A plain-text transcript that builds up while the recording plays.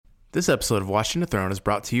This episode of Watching the Throne is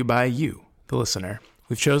brought to you by you, the listener.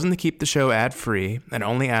 We've chosen to keep the show ad-free and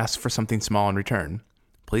only ask for something small in return.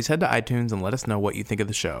 Please head to iTunes and let us know what you think of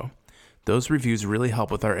the show. Those reviews really help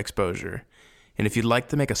with our exposure. And if you'd like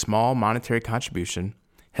to make a small monetary contribution,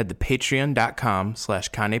 head to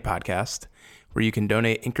patreon.com/Kanye Podcast, where you can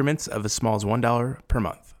donate increments of as small as $1 per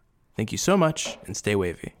month. Thank you so much, and stay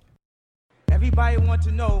wavy. Everybody want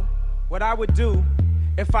to know what I would do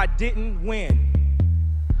if I didn't win.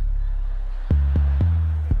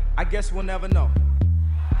 I guess we'll never know.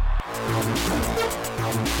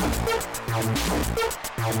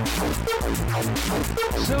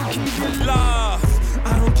 So keep your love,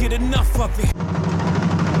 I don't get enough of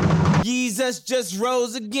it. Jesus just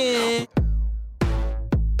rose again.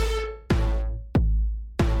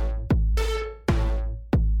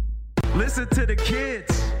 Listen to the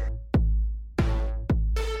kids.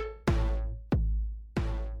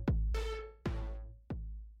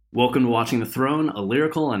 Welcome to Watching the Throne, a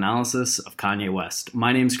lyrical analysis of Kanye West.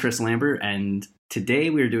 My name's Chris Lambert, and today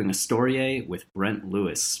we are doing a story with Brent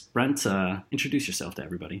Lewis. Brent, introduce yourself to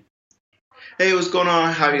everybody. Hey, what's going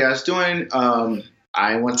on? How you guys doing? I'm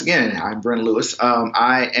Brent Lewis.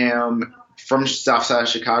 I am from Southside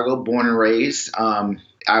Chicago, born and raised.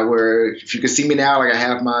 If you can see me now, like I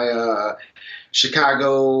have my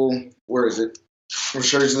Chicago, where is it? What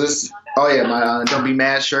shirt is this? Oh yeah, my Don't Be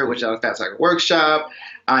Mad shirt, which is out of Fat Cycle Workshop.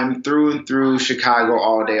 I'm through and through Chicago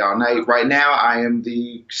all day, all night. Right now, I am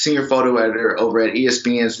the senior photo editor over at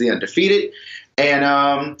ESPN's The Undefeated. And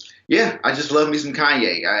I just love me some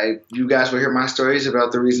Kanye. You guys will hear my stories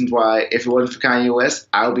about the reasons why, if it wasn't for Kanye West,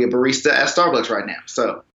 I would be a barista at Starbucks right now.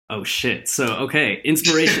 So. Oh shit. So, okay.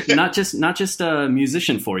 Inspiration, not just a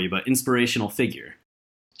musician for you, but inspirational figure.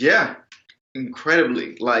 Yeah.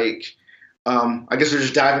 Incredibly. I guess we'll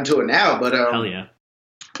just dive into it now, but hell yeah.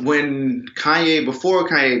 Before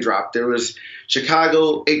Kanye dropped, there was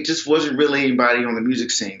Chicago. It just wasn't really anybody on the music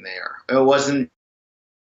scene there. It wasn't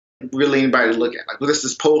really anybody to look at. Like, this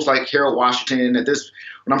is post like Harold Washington. When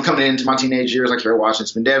I'm coming into my teenage years, like Harold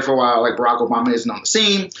Washington's been dead for a while. Like Barack Obama isn't on the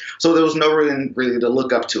scene, so there was no really to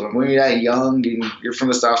look up to him. When you're that young and you're from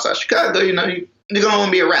the South Side of Chicago, you're gonna want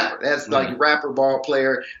to be a rapper. That's like rapper, ball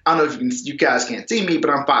player. I don't know if you guys can't see me, but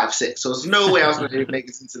I'm 5'6", so there's no way I was going to make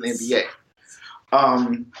it into the NBA.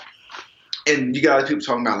 And you got people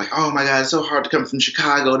talking about like, oh my God, it's so hard to come from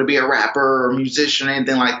Chicago to be a rapper or musician or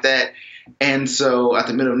anything like that. And so at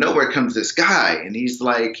the middle of nowhere comes this guy, and he's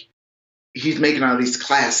making all these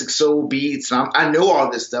classic soul beats. And I know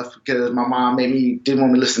all this stuff because my mom didn't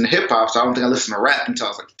want me to listen to hip hop, so I don't think I listened to rap until I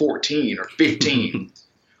was like 14 or 15.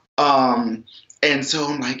 And so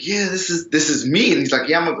I'm like, yeah, this is me. And he's like,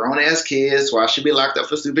 yeah, I'm a grown ass kid, so I should be locked up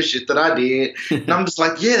for stupid shit that I did. And I'm just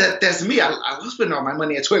like, yeah, that's me. I love spending all my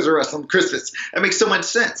money at Toys R Us on Christmas. That makes so much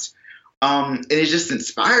sense. And it just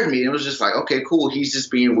inspired me. And it was just like, okay, cool. He's just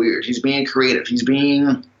being weird. He's being creative. He's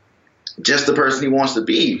being just the person he wants to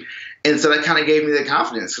be. And so that kind of gave me the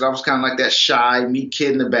confidence, because I was kind of like that shy, meek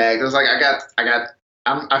kid in the bag. I was like,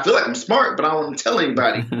 I feel like I'm smart, but I don't want to tell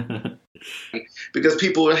anybody. Because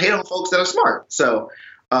people hate on folks that are smart. So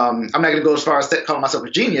I'm not going to go as far as calling myself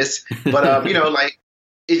a genius, but,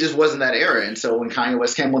 it just wasn't that era. And so when Kanye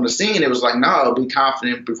West came on the scene, it was like, no, be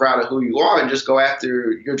confident, be proud of who you are, and just go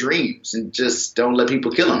after your dreams, and just don't let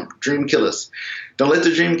people kill them. Dream killers. Don't let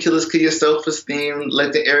the dream killers kill your self-esteem.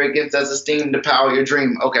 Let the arrogance as esteem depower your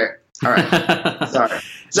dream. Okay. All right.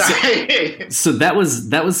 Sorry. So that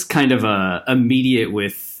was kind of immediate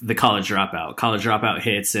with the College Dropout. College Dropout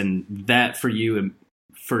hits, and that for you,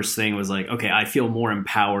 first thing was like, okay, I feel more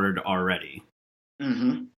empowered already.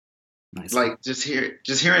 Mm-hmm. Nice. Like just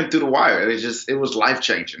hearing Through the Wire, it was life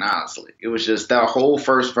changing. Honestly, it was just that whole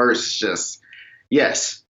first verse. Just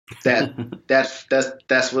yes, that's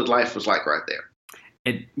what life was like right there.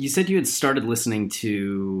 And you said you had started listening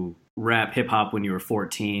to rap hip hop when you were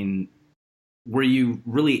 14. Were you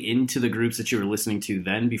really into the groups that you were listening to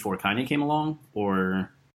then before Kanye came along,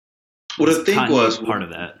 or well, the thing Kanye was part of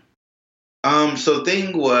that? So the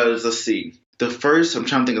thing was, let's see. I'm trying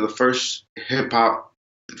to think of the first hip hop.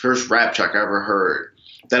 First rap track I ever heard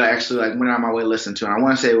that I actually went out of my way to listen to, and I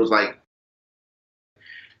want to say it was like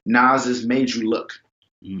Nas's "Made You Look."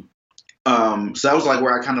 So that was like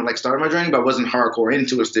where I kind of started my journey, but I wasn't hardcore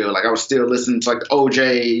into it still. Like I was still listening to like the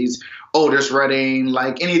OJs, Otis Redding,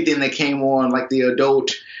 like anything that came on like the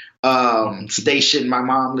adult station my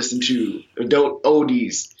mom listened to, adult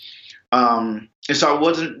oldies. And so I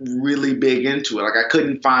wasn't really big into it. Like I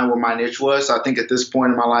couldn't find what my niche was. So I think at this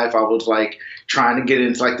point in my life, I was trying to get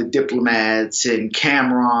into the Diplomats and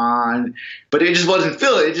Cameron, but it just wasn't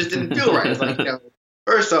feeling. It just didn't feel right. It's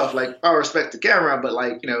first off, like, I respect the camera, but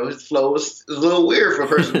like, his flow was a little weird for a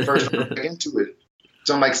person first to get into it.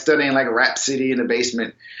 So I'm like studying like Rhapsody in the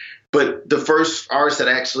basement. But the first artist that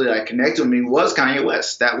actually like connected with me was Kanye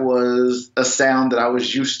West. That was a sound that I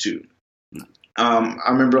was used to. I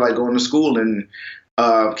remember like going to school and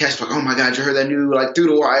cats were like, "Oh my God, you heard that new like Through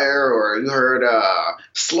the Wire, or you heard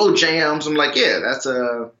Slow Jams?" I'm like, "Yeah, that's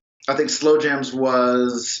I think Slow Jams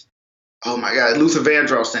was, oh my God, Luther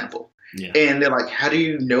Vandross sample." Yeah. And they're like, "How do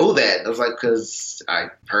you know that?" I was like, "Because I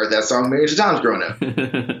heard that song millions of times growing up."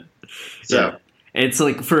 So. Yeah. It's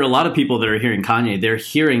like for a lot of people that are hearing Kanye, they're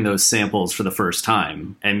hearing those samples for the first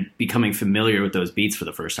time and becoming familiar with those beats for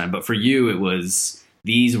the first time. But for you,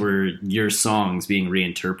 these were your songs being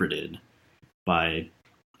reinterpreted by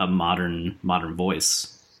a modern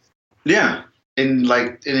voice. Yeah. And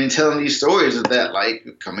in telling these stories of that,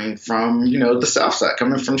 like coming from, the South Side,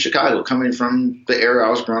 coming from Chicago, coming from the era I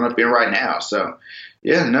was growing up in right now. So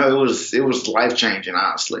yeah, no, it was life changing,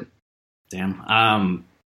 honestly. Damn.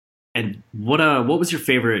 And what was your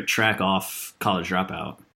favorite track off College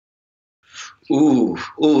Dropout? Ooh,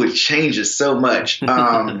 it changes so much.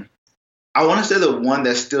 I want to say the one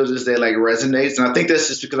that still just there like resonates, and I think that's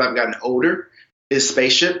just because I've gotten older, is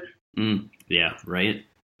Spaceship. Yeah, right.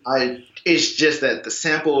 It's just that the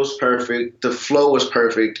sample was perfect, the flow was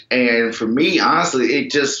perfect, and for me, honestly,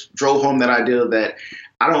 it just drove home that idea that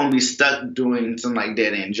I don't want to be stuck doing some like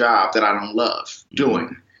dead end job that I don't love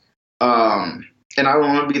doing. And I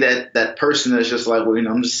don't want to be that person that's just like, well,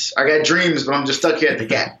 I got dreams, but I'm just stuck here at the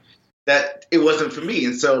Gap. That it wasn't for me.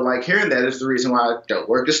 And so like hearing that is the reason why I don't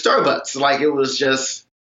work at Starbucks. Like it was just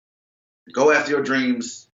go after your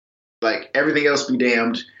dreams, like everything else be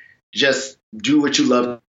damned. Just do what you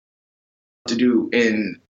love to do.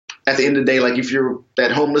 And at the end of the day, like if you're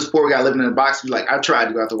that homeless poor guy living in a box, you're like, I tried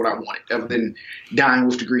to go after what I wanted other than dying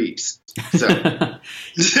with degrees. So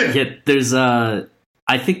yeah, there's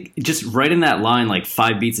I think just right in that line, like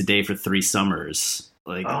 5 beats a day for 3 summers.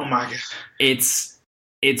 Like, oh my God, it's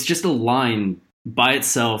just a line by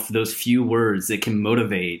itself. Those few words that can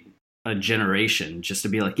motivate a generation just to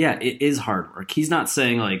be like, yeah, it is hard work. He's not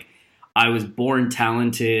saying like I was born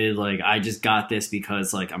talented, like I just got this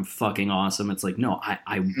because like I'm fucking awesome. It's like, no,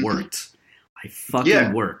 I worked. I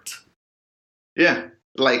fucking worked. Yeah,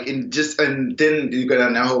 like and then you go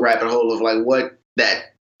down that whole rabbit hole of like what that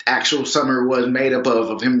actual summer was made up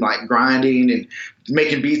of him like grinding and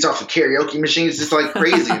making beats off of karaoke machines. It's like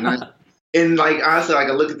crazy. And like honestly, like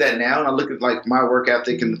I look at that now and I look at like my work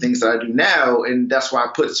ethic and the things that I do now, and that's why I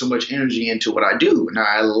put so much energy into what I do, and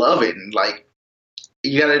I love it. And like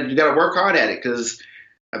you gotta work hard at it, because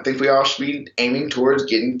I think we all should be aiming towards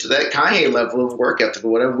getting to that Kanye level of work ethic or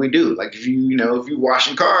whatever we do. Like if you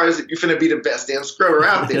washing cars, you're finna be the best damn scrubber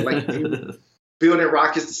out there. Like if you building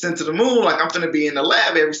rockets to send to the moon, like I'm going to be in the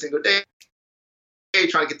lab every single day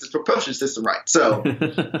trying to get this propulsion system right. So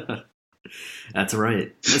that's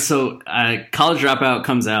right. So College Dropout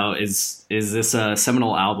comes out. Is this a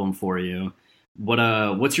seminal album for you?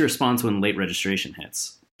 What's your response when Late Registration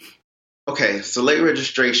hits? Okay, so Late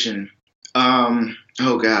Registration.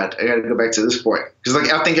 Oh God, I got to go back to this point, because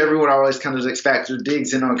like I think everyone always kind of X Factor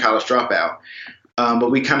digs in on College Dropout.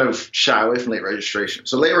 But we kind of shy away from Late Registration.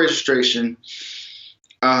 So Late Registration,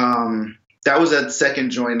 that was that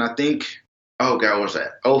second joint. I think, oh God, what was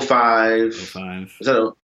that? 05. 05. Was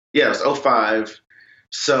that it was 05.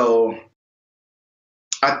 So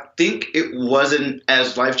I think it wasn't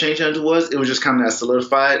as life-changing as it was. It was just kind of that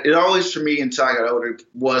solidified. It always, for me, until I got older,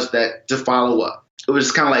 was that to follow up. It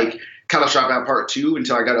was kind of like College Dropout Part 2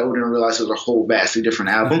 until I got older and realized it was a whole vastly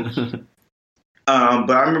different album.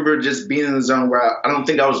 But I remember just being in the zone where I don't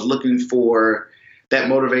think I was looking for that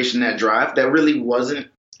motivation, that drive. That really wasn't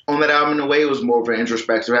on that album in a way. It was more of an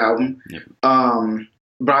introspective album. Yep.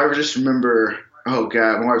 But I just remember, oh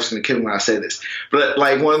God, my wife's going to kill me when I say this. But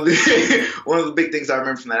like one of the big things I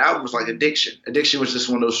remember from that album was like Addiction. Addiction was just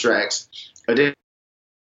one of those tracks.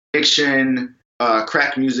 Addiction,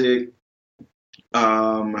 Crack Music,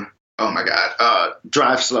 oh my God.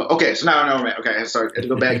 Drive Slow. Okay, so now I know, man. Okay, sorry. I had to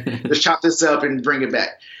go back. Let's chop this up and bring it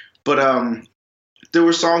back. But there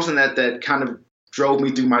were songs in that kind of drove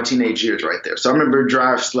me through my teenage years right there. So I remember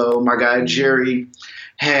Drive Slow. My guy Jerry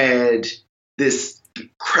had this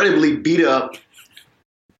incredibly beat up,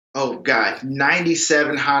 oh God,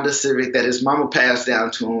 97 Honda Civic that his mama passed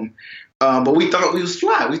down to him. But we thought we was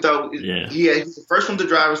fly. We thought he was the first one to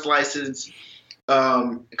drive his license.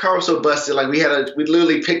 The car was so busted, like we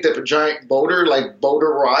literally picked up a giant boulder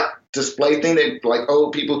rock display thing that like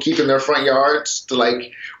old people keep in their front yards to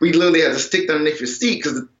like, we literally had to stick them underneath your seat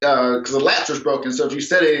because the latch was broken. So if you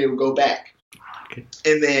set it, it would go back. Okay.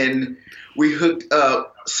 And then we hooked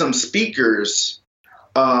up some speakers,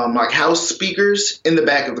 like house speakers, in the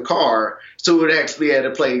back of the car, so we would actually had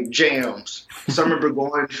to play jams. So I remember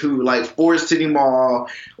going to like Forest City Mall,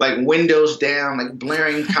 like windows down, like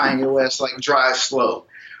blaring Kanye West, like Drive Slow.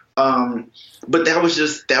 But that was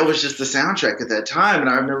just the soundtrack at that time, and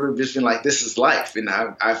I remember just being like, "This is life," and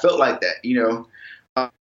I felt like that, you know.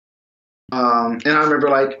 And I remember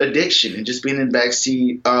like addiction and just being in the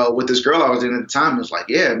backseat with this girl I was in at the time. It was like,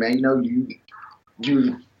 yeah, man, you know,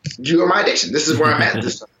 you are my addiction. This is where I'm at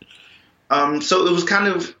this time. So it was kind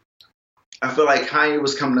of, I feel like Kanye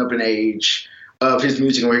was coming up in age of his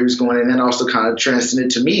music and where he was going, and then also kind of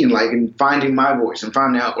transcended to me and like and finding my voice and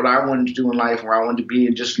finding out what I wanted to do in life, where I wanted to be,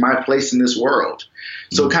 and just my place in this world.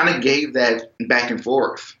 So it kind of gave that back and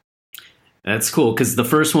forth. That's cool, because the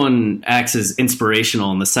first one acts as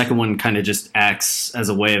inspirational, and the second one kind of just acts as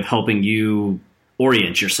a way of helping you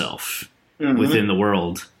orient yourself within the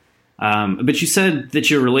world. But you said that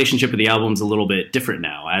your relationship with the album's a little bit different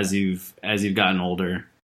now as you've gotten older.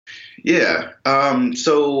 Yeah.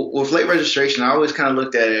 So with Late Registration, I always kind of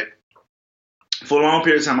looked at it for a long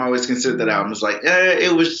period of time. I always considered that album was like,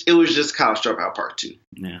 it was just College Dropout Part 2.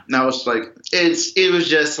 Yeah. And I was like, it was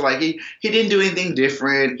just like he didn't do anything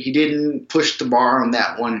different. He didn't push the bar on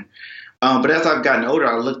that one. But as I've gotten older,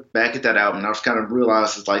 I looked back at that album and I was kind of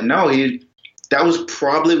realized it's like, no, that was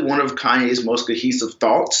probably one of Kanye's most cohesive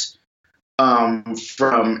thoughts.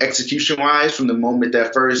 From execution wise, from the moment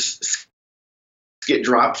that first skit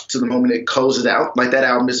drops to the moment it closes out, like that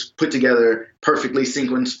album is put together perfectly,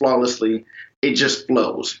 sequenced flawlessly. It just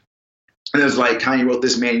flows. And it was like Kanye wrote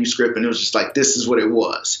this manuscript and it was just like, this is what it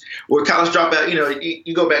was. Where College Dropout, you know,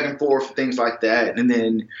 you go back and forth, things like that. And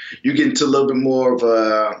then you get into a little bit more of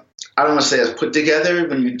a, I don't want to say it's put together,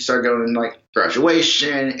 when you start going like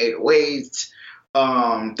Graduation, 808,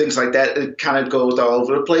 things like that. It kind of goes all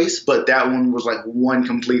over the place. But that one was like one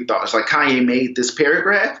complete thought. It's like Kanye made this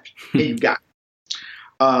paragraph and you got it.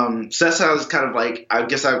 So that's how it's kind of like, I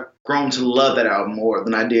guess I've grown to love that album more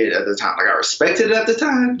than I did at the time. Like I respected it at the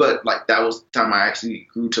time, but like that was the time I actually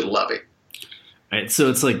grew to love it. Right.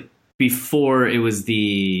 So it's like before it was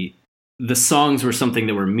the songs were something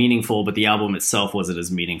that were meaningful, but the album itself wasn't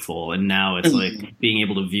as meaningful. And now it's like being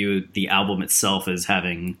able to view the album itself as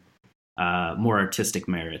having more artistic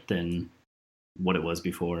merit than what it was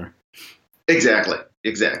before. Exactly.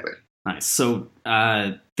 Nice. So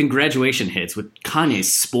then Graduation hits with Kanye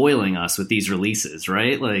spoiling us with these releases,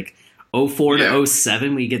 right? Like 04 to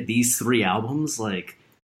 07, we get these 3 albums. Like,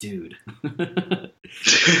 dude.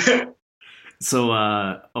 So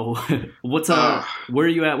where are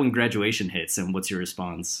you at when Graduation hits, and what's your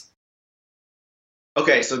response?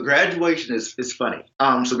 Okay, so Graduation is funny.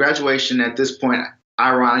 So Graduation at this point,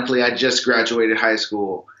 ironically, I just graduated high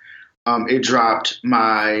school. It dropped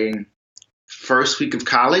my first week of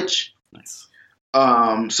college. Nice.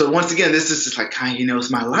 So once again, this is just like Kanye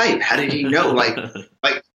knows my life. How did he know? like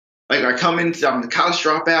I come in, I'm the college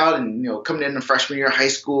dropout, and you know, coming in the freshman year of high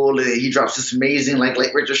school, and he drops this amazing like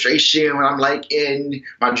Late Registration when I'm like in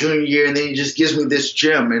my junior year, and then he just gives me this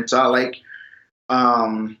gem. And so I like,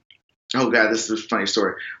 oh god, this is a funny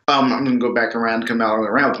story. I'm gonna go back around, come out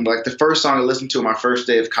around. But like the first song I listened to on my first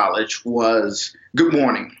day of college was Good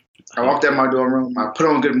Morning. I walked out of my dorm room, I put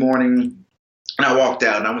on Good Morning. And I walked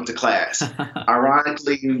out and I went to class.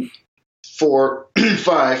 Ironically,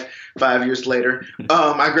 5 years later,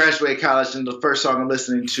 I graduated college, and the first song I'm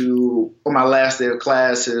listening to on my last day of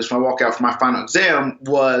classes when I walk out for my final exam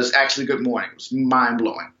was actually Good Morning. It was mind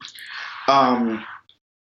blowing.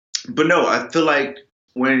 But no, I feel like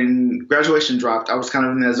when Graduation dropped, I was kind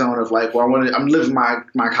of in that zone of like, well, I'm living my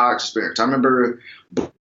college experience. I remember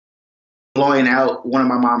blowing out one of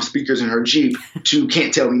my mom's speakers in her Jeep to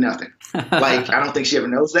Can't Tell Me Nothing. Like, I don't think she ever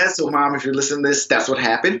knows that. So, Mom, if you're listening to this, that's what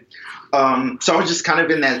happened. So I was just kind of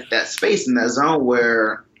in that space, in that zone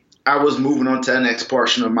where I was moving on to the next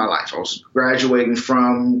portion of my life. I was graduating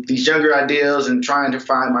from these younger ideals and trying to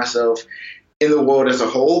find myself in the world as a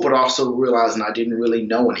whole, but also realizing I didn't really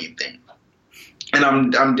know anything. And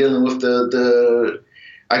I'm dealing with the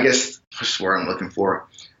I guess, what's the word I'm looking for?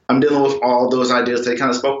 I'm dealing with all those ideas they kind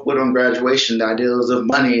of spoke with on Graduation, the ideals of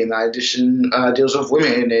money and the ideals of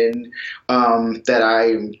women, and that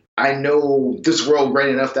I know this world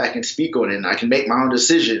great enough that I can speak on it and I can make my own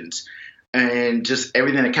decisions, and just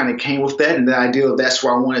everything that kind of came with that, and the idea of that's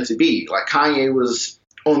where I wanted to be. Like Kanye was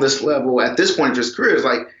on this level at this point of his career. It's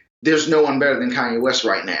like there's no one better than Kanye West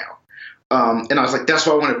right now, and I was like, that's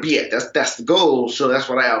where I want to be at. That's the goal. So that's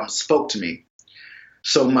what album spoke to me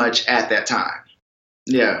so much at that time.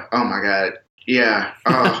 Yeah. Oh my God. Yeah.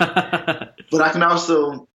 But I can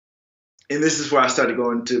also, and this is where I started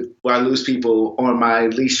going to where I lose people on my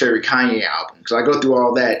least favorite Kanye album. So I go through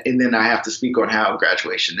all that, and then I have to speak on how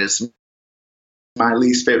Graduation is my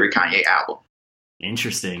least favorite Kanye album.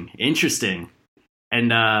 Interesting. And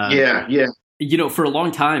Yeah. you know, for a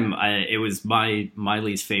long time, it was my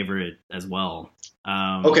least favorite as well.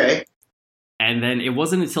 Okay. And then it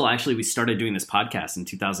wasn't until actually we started doing this podcast in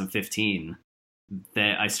 2015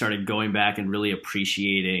 that I started going back and really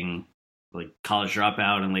appreciating like College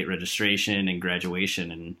Dropout and Late Registration and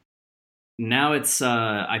Graduation. And now it's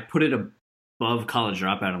I put it above College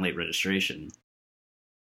Dropout and Late Registration,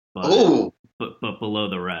 but below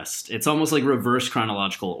the rest. It's almost like reverse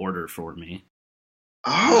chronological order for me.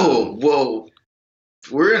 Oh, well,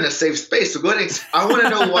 we're in a safe space. So go ahead. I want to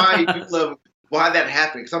know why that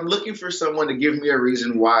happened. Because I'm looking for someone to give me a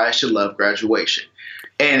reason why I should love Graduation.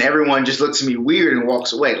 And everyone just looks at me weird and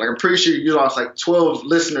walks away. Like, I'm pretty sure you lost like 12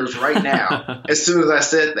 listeners right now as soon as I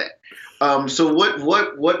said that. So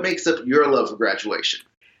what makes up your love for Graduation?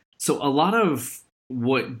 So a lot of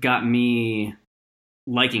what got me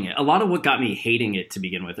liking it, a lot of what got me hating it to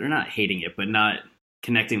begin with, or not hating it, but not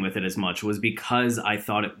connecting with it as much, was because I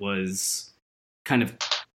thought it was kind of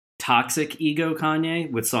toxic ego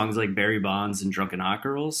Kanye with songs like Barry Bonds and Drunken Hot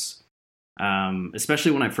Girls.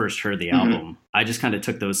 Especially when I first heard the album, I just kind of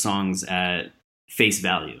took those songs at face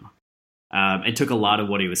value, and took a lot of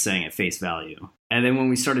what he was saying at face value. And then when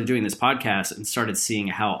we started doing this podcast and started seeing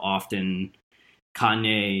how often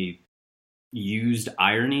Kanye used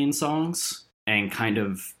irony in songs and kind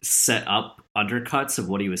of set up undercuts of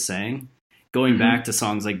what he was saying, going back to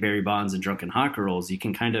songs like Barry Bonds and Drunken Hot Girls, you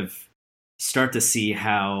can kind of start to see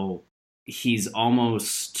how he's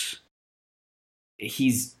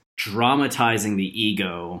dramatizing the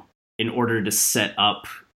ego in order to set up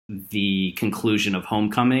the conclusion of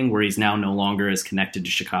Homecoming, where he's now no longer as connected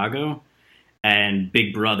to Chicago, and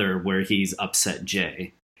Big Brother, where he's upset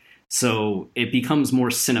Jay. So it becomes more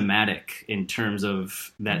cinematic in terms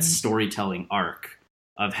of that storytelling arc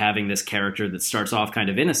of having this character that starts off kind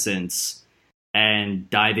of innocent and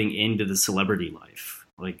diving into the celebrity life.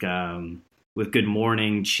 Like with Good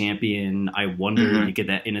Morning, Champion, I Wonder, you get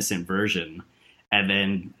that innocent version. And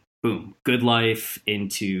then boom, Good Life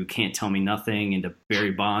into Can't Tell Me Nothing, into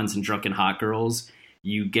Barry Bonds and Drunken Hot Girls,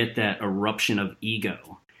 you get that eruption of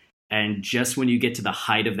ego. And just when you get to the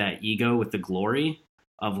height of that ego with the glory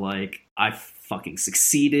of like, I fucking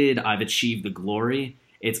succeeded, I've achieved the glory,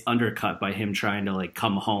 it's undercut by him trying to like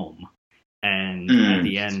come home. And at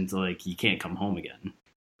the end, like, you can't come home again.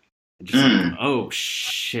 Just like, oh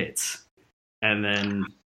shit. And then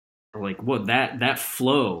like what that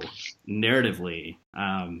flow narratively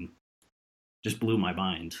just blew my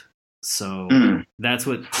mind. So that's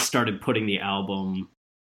what started putting the album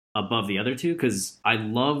above the other two, because I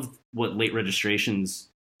love what Late Registration's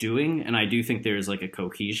doing, and I do think there's like a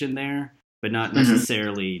cohesion there, but not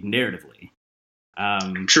necessarily narratively.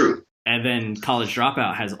 True. And then College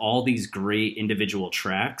Dropout has all these great individual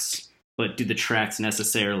tracks, but do the tracks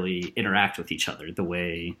necessarily interact with each other the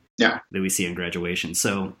way that we see in Graduation?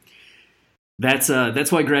 So that's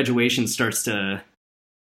why Graduation starts to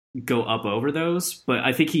go up over those. But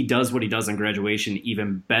I think he does what he does on Graduation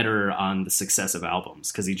even better on the successive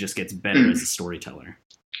albums, because he just gets better as a storyteller.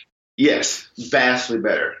 Yes, vastly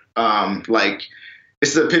better. Like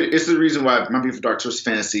it's the reason why My Beautiful Dark Twisted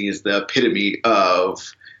Fantasy is the epitome of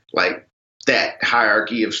like that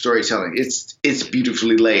hierarchy of storytelling. It's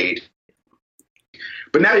beautifully laid.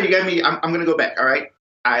 But now you got me. I'm going to go back. All right.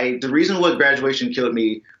 The reason what Graduation killed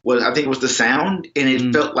me was, I think it was the sound, and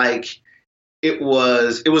it felt like it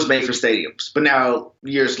was made for stadiums. But now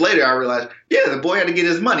years later, I realized, yeah, the boy had to get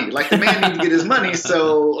his money. Like the man needed to get his money,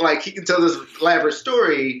 so like he can tell this elaborate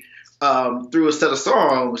story through a set of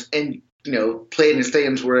songs, and play it in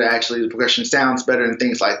stadiums where actually the progression sounds better and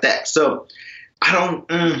things like that. So I don't.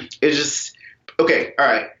 It's just okay. All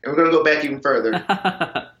right, and we're gonna go back even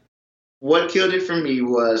further. What killed it for me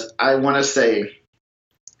was, I want to say,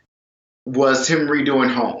 was him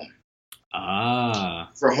redoing Home.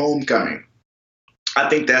 For Homecoming. I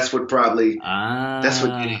think that's what probably, that's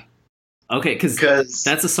what did it. Okay, because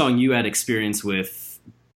that's a song you had experience with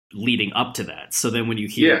leading up to that. So then when you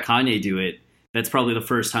hear Kanye do it, that's probably the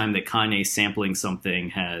first time that Kanye sampling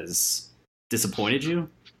something has disappointed you?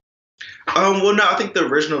 Well, no, I think the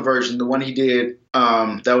original version, the one he did,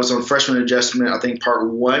 that was on Freshman Adjustment, I think part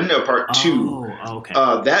 1 or part 2. Oh, okay.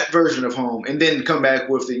 That version of Home, and then come back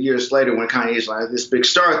with it years later when Kanye is like this big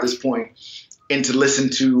star at this point, and to listen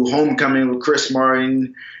to Homecoming with Chris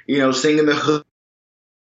Martin, singing the hook,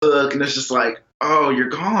 and it's just like, oh, you're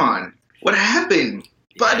gone. What happened,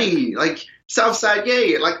 buddy? Like, Southside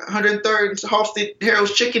Yay, like 103rd and Halsted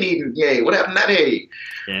Harold's Chicken Eating Yay. What happened to that Yay?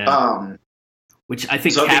 Yeah. Which I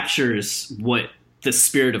think captures what the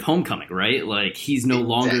spirit of Homecoming, right? Like he's no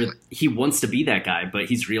longer, he wants to be that guy, but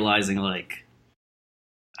he's realizing like,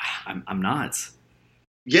 I'm not.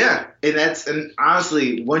 Yeah, and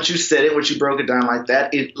honestly, once you said it, once you broke it down like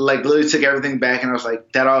that, it like literally took everything back, and I was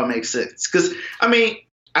like, that all makes sense. Because I mean,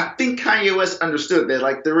 I think Kanye West understood that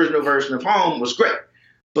like the original version of Home was great,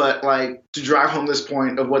 but like to drive home this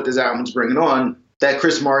point of what this album's bringing on, that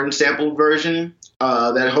Chris Martin sampled version,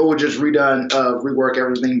 that whole just redone rework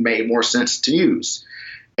everything made more sense to use.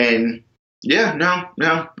 And yeah, no,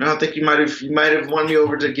 I think you might have won me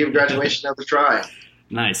over to give Graduation another try.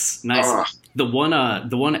 Nice. The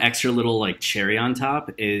one extra little like cherry on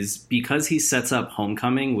top is because he sets up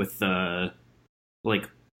Homecoming with the like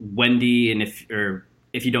Wendy, and if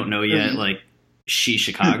you don't know yet, like She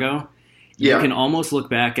Chicago, you can almost look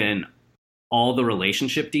back at all the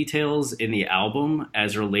relationship details in the album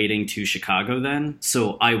as relating to Chicago then.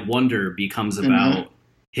 So I Wonder becomes about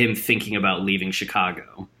him thinking about leaving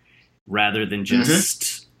Chicago rather than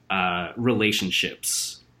just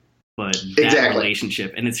relationships. But that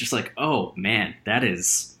relationship, and it's just like, oh man, that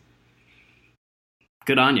is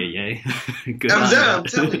good on you, Ye.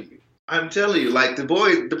 I'm telling you, like the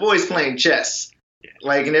boy's playing chess,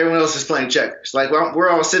 like, and everyone else is playing checkers. Like we're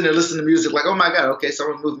all sitting there listening to music, like, oh my god, okay, so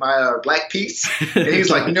I'm gonna move my black piece, and he's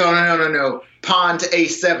like, no, pawn to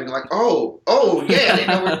A7. Like, oh yeah, I didn't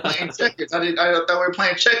know we were playing checkers. I thought we were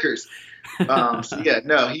playing checkers. So yeah,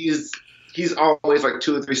 no, he's always like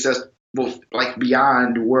 2 or 3 steps. Like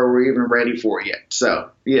beyond where we're even ready for it yet.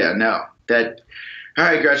 So yeah, no, that. All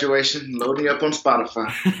right, Graduation, loading up on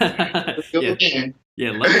Spotify.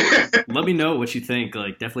 Let me know what you think.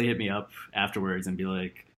 Like, definitely hit me up afterwards and be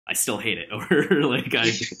like, I still hate it, or like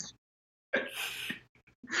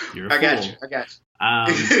you're a fool. I got you.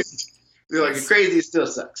 You're like, crazy. It still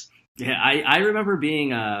sucks. Yeah, I remember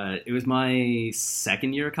being. It was my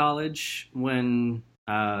second year of college when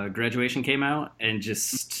Graduation came out, and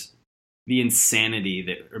just. The insanity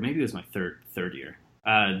that, or maybe it was my third year,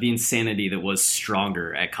 the insanity that was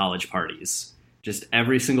Stronger at college parties. Just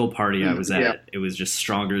every single party I was at, it was just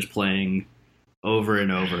Stronger's playing over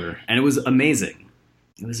and over. And it was amazing.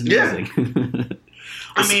 It was amazing. Yeah.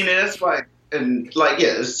 I mean, that's why, and like,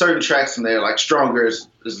 yeah, there's certain tracks in there, like Stronger is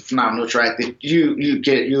a phenomenal track that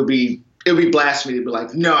it'll be blasphemy to be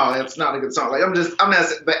like, no, that's not a good song. Like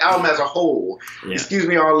the album as a whole, excuse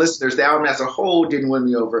me, all listeners, the album as a whole didn't win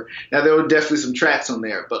me over. Now there were definitely some tracks on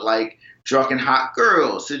there, but like Drunken Hot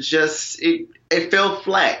Girls, it fell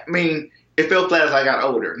flat. I mean, it fell flat as I got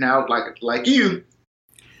older. Now, like you,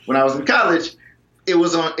 when I was in college, it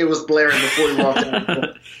was blaring before we walked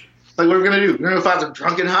in. Like, what are we gonna do? We're gonna find some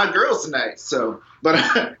Drunken Hot Girls tonight. So, but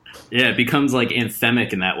yeah, it becomes like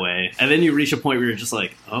anthemic in that way, and then you reach a point where you're just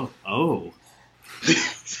like, oh,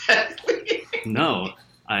 exactly. No,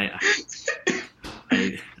 I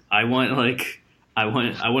want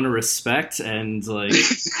to respect and like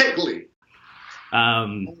exactly.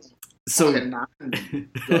 So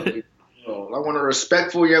I want a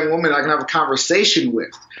respectful young woman I can have a conversation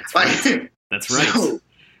with. That's right.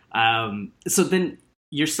 So then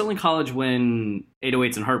you're still in college when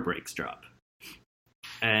 808s and Heartbreaks drop.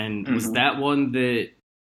 And was that one that,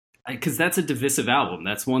 because that's a divisive album.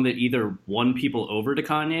 That's one that either won people over to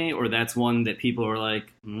Kanye, or that's one that people are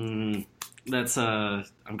like, I'm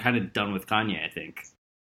kind of done with Kanye, I think.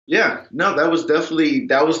 Yeah, no, that was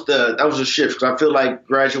a shift, because I feel like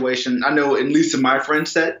Graduation, I know at least in my friend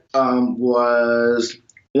set, was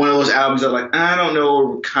one of those albums that like, I don't know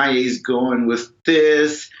where Kanye's going with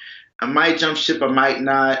this. I might jump ship, I might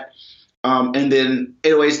not. And then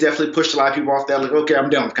 808s definitely pushed a lot of people off that. Like, okay, I'm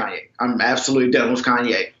done with Kanye. I'm absolutely done with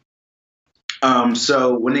Kanye.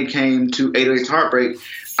 So when it came to 808s Heartbreak,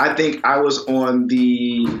 I think I was on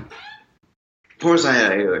the. Where was I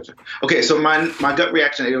at 808s? Okay, so my gut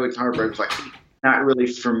reaction to 808s Heartbreak was like, not really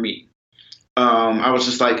for me. I was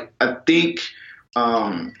just like, I think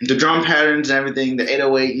the drum patterns and everything, the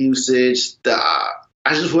 808 usage, I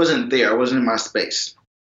just wasn't there. I wasn't in my space.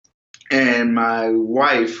 And my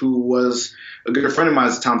wife, who was a good friend of mine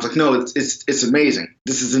at the time, was like, "No, it's amazing.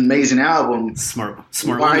 This is an amazing album." Smart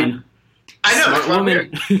woman. I know. Smart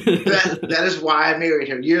woman. That is why I married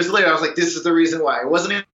her. Years later, I was like, "This is the reason why." It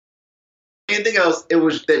wasn't anything else. It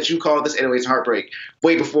was that you called this 808s Heartbreak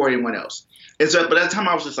way before anyone else. And so, but at that time,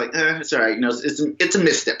 I was just like, "It's all right. You know, it's a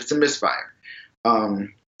misstep. It's a misfire."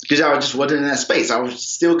 Because I just wasn't in that space. I was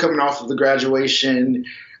still coming off of the Graduation.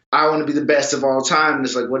 I want to be the best of all time. And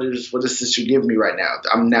it's like, what is this you give me right now?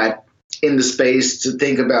 I'm not in the space to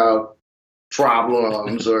think about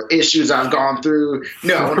problems or issues I've gone through.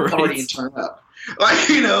 No, I want to party and turn up. Like,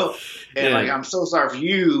 you know, and like, I'm so sorry for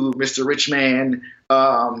you, Mr. Rich Man,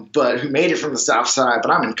 but who made it from the South Side,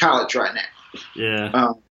 but I'm in college right now.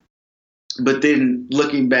 Yeah. But then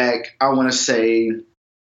looking back, I want to say,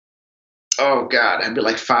 oh God, I'd be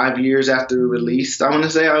like 5 years after release. I want to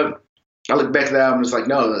say I look back at that album and it's like,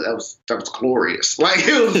 no, that was glorious. Like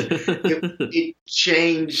it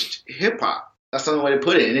changed hip hop. That's the only way to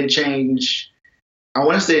put it. And it changed. I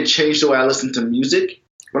want to say it changed the way I listened to music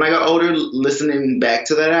when I got older. Listening back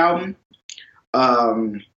to that album,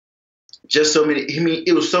 just so many. I mean,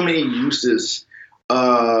 it was so many uses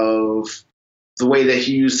of the way that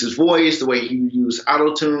he used his voice, the way he used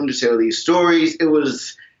auto-tune to tell these stories. It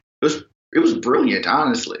was brilliant,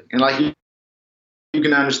 honestly. And like you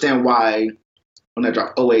can understand why when that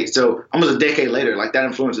dropped. Oh wait, so almost a decade later, like that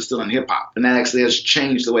influence is still in hip hop, and that actually has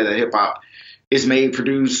changed the way that hip hop is made,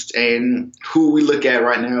 produced, and who we look at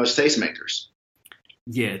right now as tastemakers.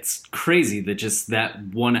 Yeah, it's crazy that just that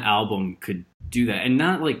one album could do that, and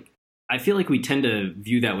not like. I feel like we tend to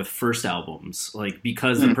view that with first albums, like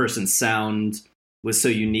because the person's sound was so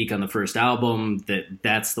unique on the first album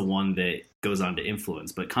that's the one that goes on to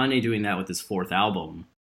influence. But Kanye doing that with his fourth album,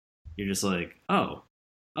 you're just like, oh,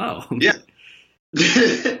 yeah,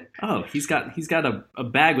 oh, he's got a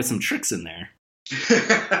bag with some tricks in there.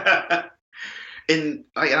 And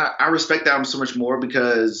I respect that album so much more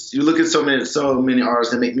because you look at so many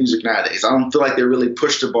artists that make music nowadays. I don't feel like they really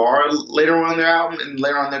push the bar later on in their album and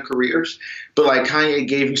later on in their careers. But like Kanye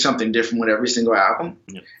gave you something different with every single album.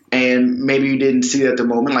 Yep. And maybe you didn't see it at the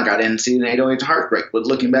moment, like I didn't see it in 808 Heartbreak. But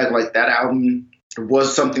looking back, like that album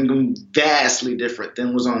was something vastly different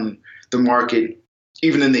than was on the market,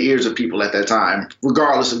 even in the ears of people at that time,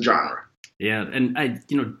 regardless of genre. Yeah, and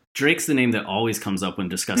Drake's the name that always comes up when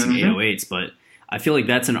discussing 808s, but I feel like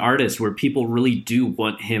that's an artist where people really do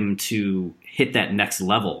want him to hit that next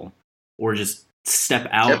level or just step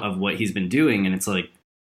out of what he's been doing. And it's like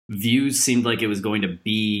Views seemed like it was going to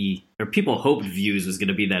be, or people hoped Views was going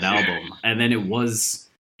to be that album. And then it was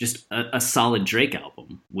just a solid Drake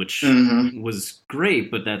album, which was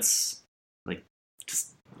great, but that's like,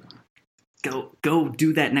 just go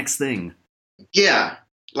do that next thing. Yeah.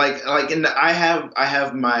 Like, and I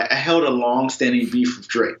held a long-standing beef with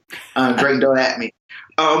Drake. Drake, don't at me.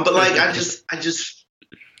 But like, I just,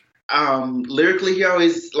 lyrically, he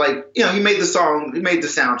always he made the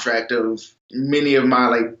soundtrack of many of my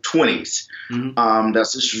like 20s.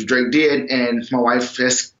 That's just what Drake did, and my wife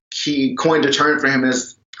he coined a term for him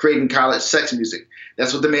as creating college sex music.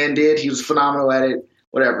 That's what the man did. He was phenomenal at it.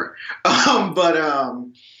 Whatever. But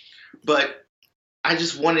I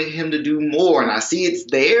just wanted him to do more, and I see it's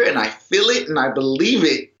there, and I feel it, and I believe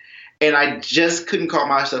it, and I just couldn't call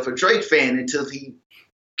myself a Drake fan until he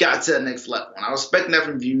got to the next level. And I was expecting that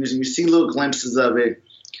from Views, and you see little glimpses of it,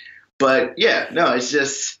 but yeah, no, it's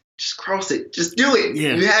just cross it, just do it.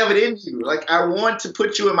 Yeah. You have it in you. Like, I want to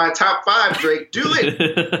put you in my top 5, Drake. Do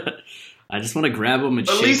it. I just want to grab him and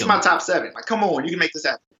shake him. At least my top 7. Like, come on, you can make this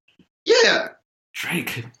happen. Yeah.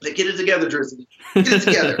 Drake. Like, get it together, Drizzy. Get it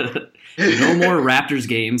together. No more Raptors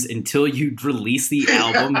games until you release the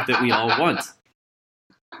album that we all want.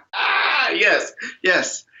 Yes.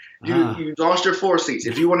 You lost your 4 seats.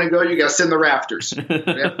 If you want to go, you got to send the Raptors.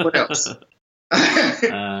 What else?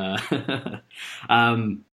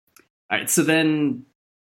 All right, so then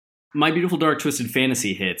My Beautiful Dark Twisted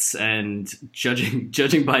Fantasy hits, and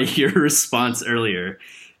judging by your response earlier,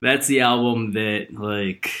 that's the album that,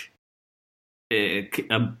 like,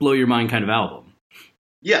 a blow your mind kind of album.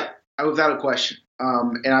 Yeah, without a question.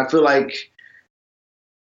 And I feel like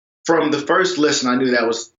from the first listen, I knew that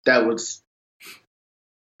was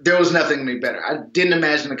there was nothing any better. I didn't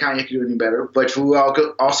imagine that Kanye could do any better, but we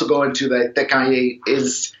also go into that Kanye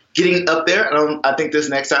is getting up there. I think this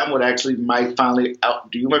next album might finally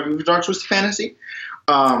outdo My Beautiful Dark Twisted Fantasy.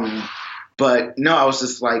 But no, I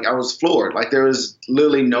was floored. Like, there was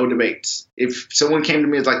literally no debates. If someone came to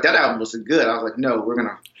me and was like, that album wasn't good, I was like, no,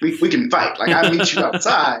 we can fight. Like, I'll meet you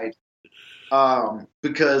outside.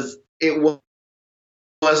 Because it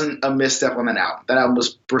wasn't a misstep on that album. That album was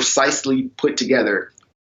precisely put together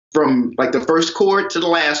from like the first chord to the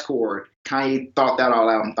last chord. Kanye thought that all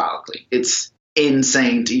out methodically. It's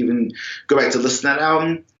insane to even go back to listen to that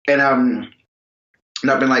album. And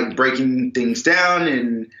I've been like breaking things down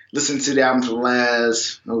and listening to the album for the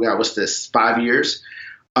last, 5 years.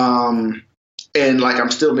 And like,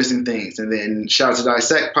 I'm still missing things. And then shout out to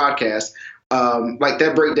Dissect podcast. Like,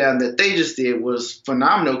 that breakdown that they just did was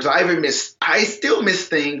phenomenal, because I still miss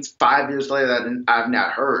things 5 years later that I've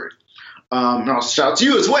not heard. And I'll shout out to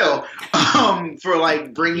you as well for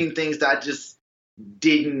like bringing things that I just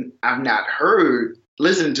I've not heard,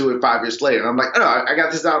 listening to it 5 years later. And I'm like, oh, I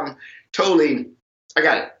got this album I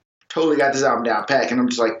got it. Totally got this album down pat. And I'm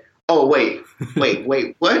just like, oh, wait,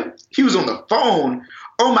 what? He was on the phone.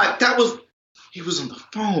 Oh my, he was on the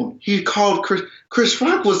phone. He called Chris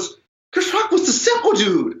Rock was the simple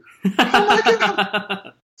dude. Oh my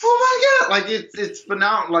God. Oh my God. Like it's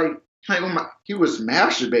phenomenal. Like, oh my, he was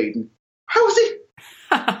masturbating. How was he?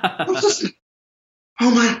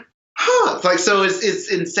 Oh my, It's like, so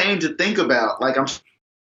it's insane to think about. Like, I'm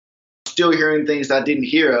still hearing things that I didn't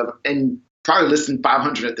hear of and probably listened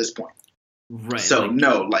 500 at this point. Right. So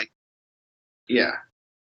yeah.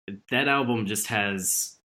 That album just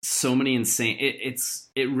has so many insane.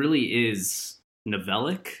 It really is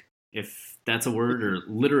novellic, if that's a word, or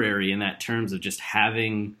literary in that terms of just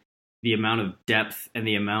having the amount of depth and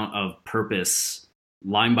the amount of purpose,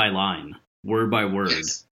 line by line, word by word.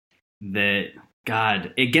 Yes. That,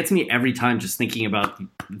 God, it gets me every time just thinking about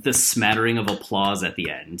the smattering of applause at the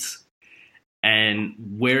end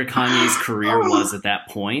and where Kanye's career was at that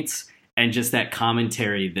point, and just that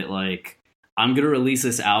commentary that, like, I'm going to release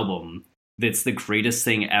this album that's the greatest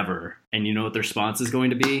thing ever. And you know what the response is going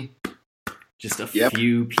to be? Just a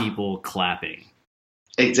few people clapping.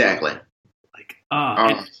 Exactly. Like,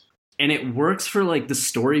 and it works for, like, the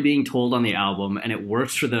story being told on the album, and it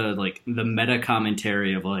works for the meta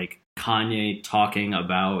commentary of, like, Kanye talking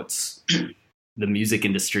about the music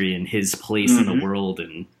industry and his place in the world.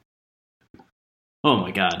 And oh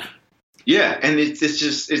my God. Yeah. And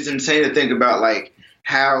it's insane to think about, like,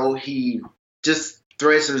 how he just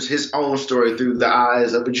threads his own story through the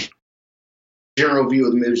eyes of a general view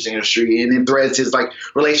of the music industry, and then threads his, like,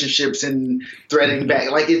 relationships and threading back.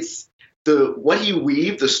 Like, it's what he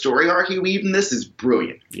weaved, the story arc he weaved in this is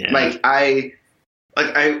brilliant. Yeah. Like, I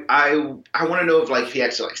want to know if, like, he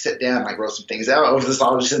actually, like, sat down and, like, wrote some things out, or was this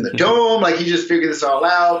all just in the dome? Like, he just figured this all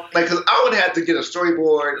out. Like, because I would have to get a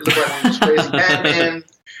storyboard, look like this crazy Batman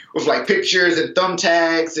with, like, pictures and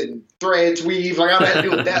thumbtacks and threads weave. Like, I would have to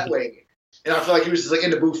do it that way. And I feel like he was just, like, in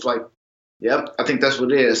the booth, like, yep, I think that's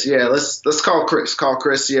what it is. Yeah, let's call Chris. Call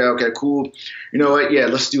Chris. Yeah, okay, cool. You know what? Yeah,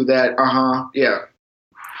 let's do that. Yeah.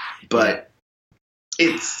 But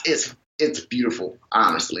it's beautiful,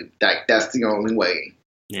 honestly. That's the only way.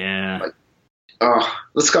 Yeah. Like,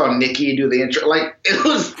 let's call Nikki and do the intro. Like, it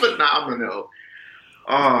was phenomenal.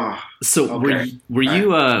 So okay. were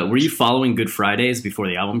you following Good Fridays before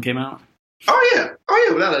the album came out? Oh yeah,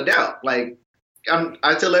 without a doubt. Like,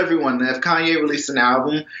 I tell everyone that if Kanye released an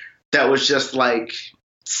album that was just like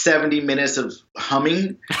 70 minutes of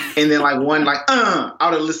humming and then like one like I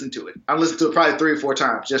would have listened to it. I listened to it probably 3 or 4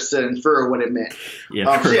 times just to infer what it meant. Yeah,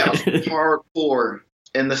 I was hardcore.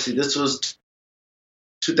 And let's see, this was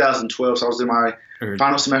 2012, so I was in my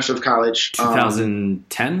final semester of college.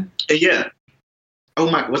 2010? Yeah. Oh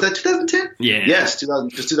my, was that 2010? Yeah. Yes,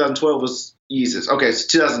 because 2012 was Yeezus. Okay, so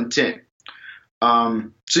 2010. So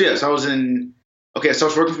I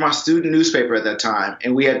was working for my student newspaper at that time,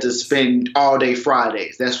 and we had to spend all day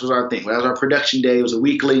Fridays. That was our thing. That was our production day. It was a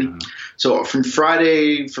weekly. Mm-hmm. So from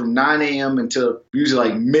Friday, from 9 a.m. until usually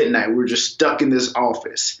like midnight, we were just stuck in this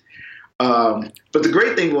office. But the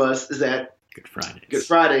great thing is that Good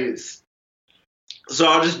Fridays. So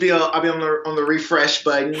I'll be on the refresh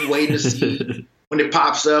button, waiting to see when it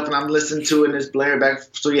pops up, and I'm listening to it and it's blaring back.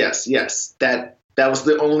 So yes, that was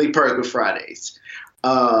the only perk of Fridays.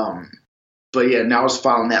 But yeah, now I was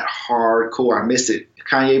following that hardcore. I miss it.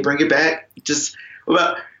 Kanye, bring it back. Just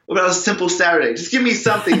what about a simple Saturday? Just give me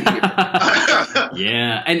something here.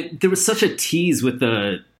 Yeah, and there was such a tease with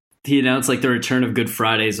he announced like the return of Good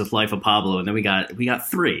Fridays with Life of Pablo, and then we got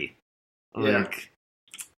 3. Like,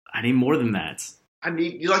 I need more than that. I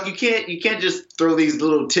need, like, you can't just throw these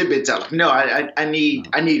little tidbits out. No, I need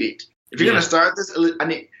it. If you're gonna start this, I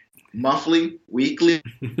need monthly, weekly,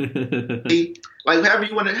 like however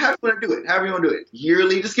you want to do it. However you want to do it,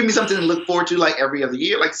 yearly. Just give me something to look forward to, like every other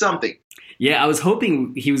year, like something. Yeah, I was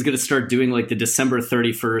hoping he was gonna start doing like the December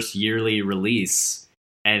 31st yearly release,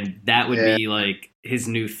 and that would be like his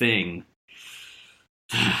new thing.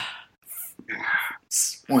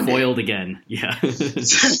 Foiled again. Yeah.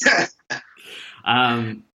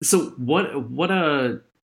 So what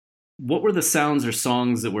were the sounds or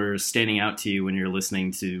songs that were standing out to you when you're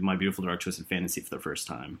listening to My Beautiful Dark Twisted Fantasy for the first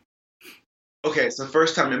time? Okay, so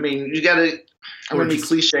first time, I mean, you gotta, I'm gonna be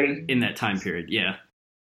cliche. In that time period, yeah.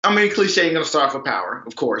 I'm gonna be cliche, I'm gonna start off with Power.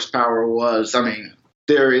 Of course, Power was, I mean,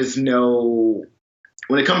 there is no,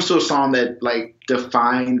 when it comes to a song that like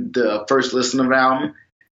defined the first listen of the album,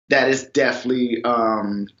 that is definitely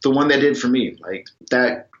the one that did for me. Like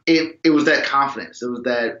that it was that confidence. It was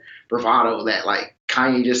that bravado that like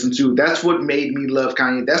Kanye just into. That's what made me love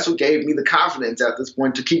Kanye. That's what gave me the confidence at this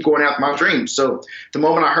point to keep going after my dreams. So the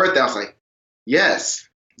moment I heard that, I was like, yes.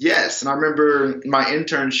 And I remember my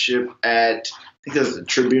internship at, I think it was the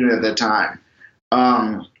Tribune at that time.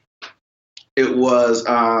 It was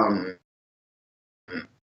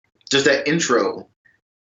just that intro.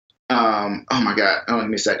 Oh my God. Oh, give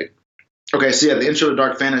me a second. Okay, so yeah, the intro to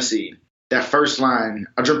Dark Fantasy. That first line,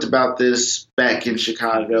 I dreamt about this back in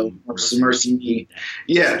Chicago. Mercy me.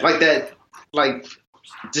 Yeah, like that, like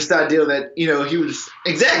just the idea that, he was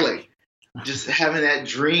exactly just having that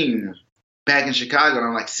dream back in Chicago. And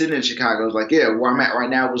I'm like sitting in Chicago. I was like, yeah, where I'm at right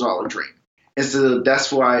now was all a dream. And so that's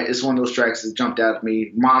why it's one of those tracks that jumped out at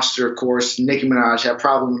me. Monster, of course. Nicki Minaj had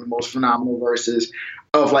probably one of the most phenomenal verses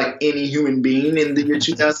of like any human being in the year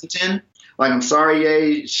 2010. Like, I'm sorry,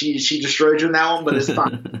 Ye, she destroyed you in that one, but it's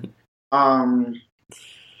fine. And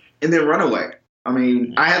then Runaway. I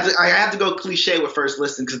mean, I have to go cliche with First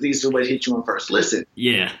Listen because these are what hit you on First Listen.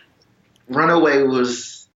 Yeah. Runaway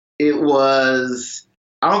was.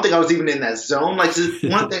 I don't think I was even in that zone. Like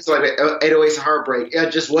one thing, like 808s and Heartbreak, I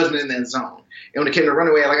just wasn't in that zone. And when it came to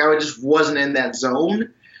Runaway, like I just wasn't in that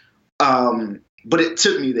zone. But it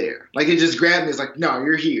took me there. Like it just grabbed me. It's like, no,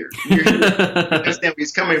 you're here. You're here. You understand where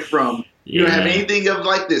he's coming from. You don't have anything of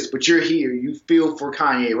like this, but you're here. You feel for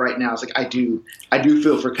Kanye right now. It's like I do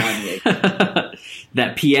feel for Kanye.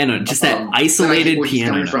 That piano, just that isolated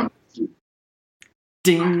piano. From.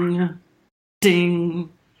 Ding, ding,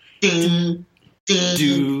 ding, ding.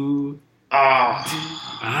 Do. It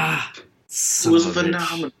was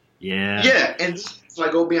phenomenal. Yeah. Yeah, and so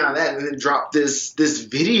I go beyond that and then drop this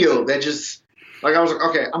video that just like I was like,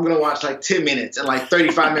 okay, I'm gonna watch like 10 minutes and like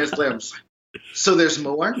 35 minutes later, I'm just like, so there's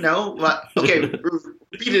more? No? Like, okay,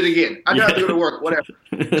 repeat it again. I gotta go to work, whatever.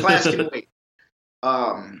 Class can wait.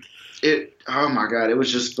 Oh my God, it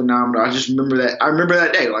was just phenomenal. I just remember that. I remember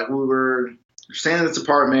that day. Like we were staying in this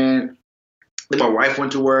apartment. My wife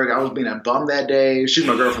went to work. I was being a bum that day. She was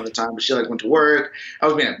my girlfriend at the time, but she like went to work. I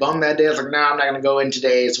was being a bum that day. I was like, I'm not gonna go in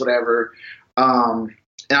today. It's whatever. And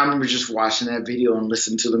I remember just watching that video and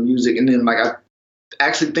listening to the music. And then like I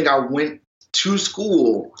actually think I went to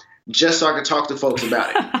school just so I could talk to folks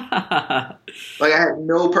about it. Like I had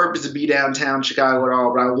no purpose to be downtown Chicago at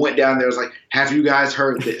all, but I went down there. I was like, have you guys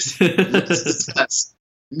heard this? Let's discuss.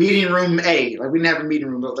 Meeting room A. Like we didn't have a meeting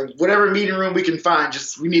room, but like whatever meeting room we can find,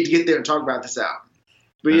 we need to get there and talk about this out.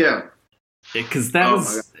 But yeah. Because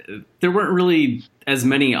there weren't really as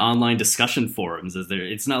many online discussion forums as there.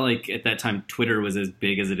 It's not like at that time Twitter was as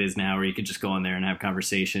big as it is now, where you could just go on there and have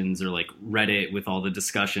conversations, or like Reddit with all the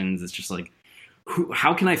discussions. It's just like,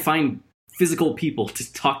 how can I find physical people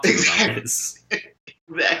to talk to about this?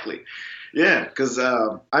 Exactly. Yeah, because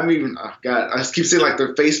I just keep seeing like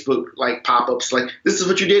their Facebook like pop-ups, like this is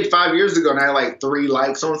what you did 5 years ago, and I had like 3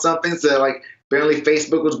 likes on something, so like barely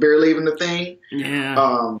Facebook was barely even the thing.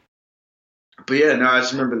 Yeah. But yeah, no, I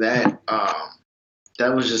just remember that.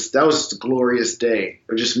 That was a glorious day.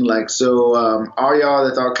 It was just like, so all y'all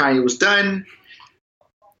that thought Kanye was done,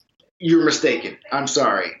 you're mistaken. I'm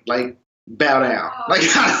sorry. Like, bow down. Like,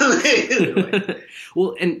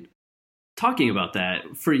 well, and talking about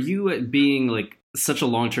that, for you being like such a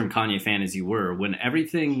long-term Kanye fan as you were, when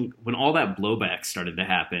all that blowback started to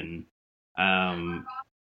happen,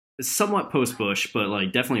 somewhat post-Bush, but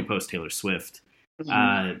like definitely post-Taylor Swift,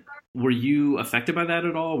 were you affected by that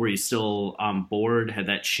at all? Were you still on board? Had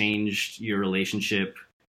that changed your relationship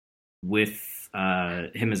with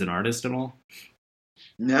him as an artist at all?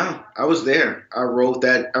 No, I was there. I wrote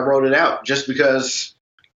it out just because,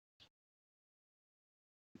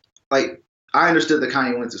 like, I understood that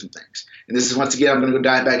Kanye went through some things. And this is, once again, I'm going to go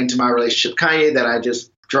dive back into my relationship with Kanye that I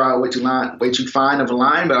just draw way too fine of a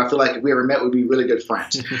line, but I feel like if we ever met, we'd be really good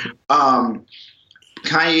friends.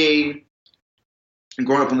 Kanye,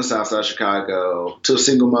 growing up on the south side of Chicago, to a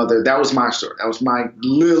single mother, that was my story. That was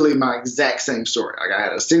literally my exact same story. Like, I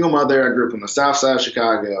had a single mother. I grew up on the south side of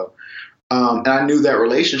Chicago. And I knew that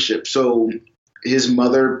relationship. So his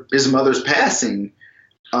mother's passing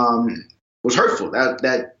was hurtful. That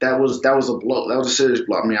was a blow. That was a serious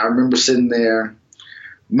blow. I mean, I remember sitting there.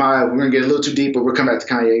 We're gonna get a little too deep, but we're coming back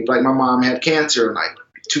to Kanye. Like, my mom had cancer in like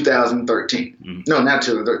 2013. Mm-hmm. No, not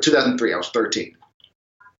 2003. I was 13,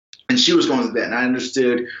 and she was going to bed. And I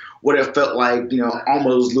understood what it felt like,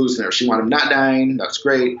 almost losing her. She wound up not dying. That's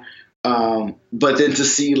great. But then to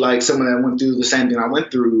see like someone that went through the same thing I went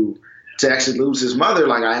through, to actually lose his mother,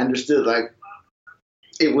 like, I understood, like,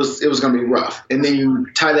 it was going to be rough. And then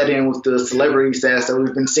you tie that in with the celebrity status that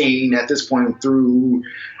we've been seeing at this point through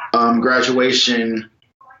graduation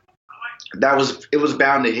it was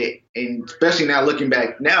bound to hit. And especially now looking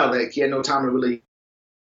back now, that he had no time to really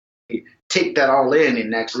take that all in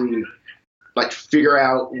and actually like figure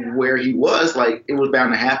out where he was. Like, it was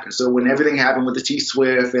bound to happen. So when everything happened with the T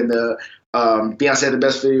Swift and the Beyonce had the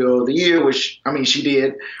best video of the year, which I mean she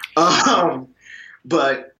did,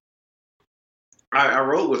 but I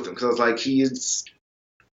rode with him because I was like, he's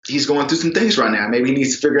going through some things right now. Maybe he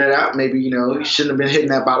needs to figure it out. Maybe, he shouldn't have been hitting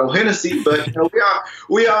that bottle of Hennessy, but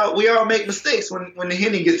we all make mistakes when the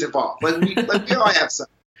Henny gets involved. Like we all have some.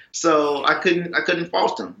 So I couldn't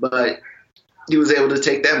fault him, but he was able to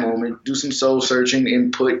take that moment, do some soul searching,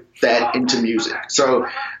 and put that into music. So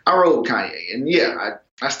I rode with Kanye, and yeah,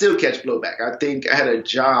 I still catch blowback. I think I had a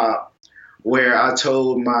job where I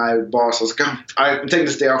told my boss, I was like, I'm taking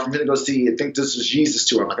this day off. I'm going to go see, I think this was Jesus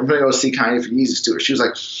Tour. I'm like, I'm going to go see Kanye for Jesus Tour. She was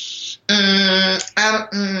like,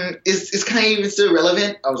 is Kanye even still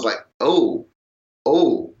relevant? I was like, oh,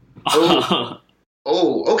 okay.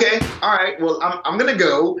 All right. Well, I'm going to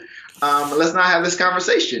go. Let's not have this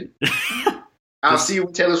conversation. I'll see you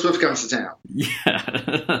when Taylor Swift comes to town.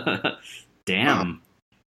 Yeah. Damn.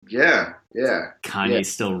 Yeah.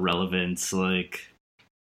 Kanye's still relevant. Like,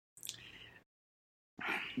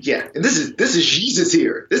 yeah, and this is Jesus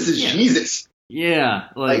here. This is Jesus. Yeah,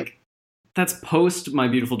 like that's post My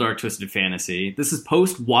Beautiful Dark Twisted Fantasy. This is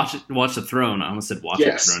post Watch the Throne. I almost said Watch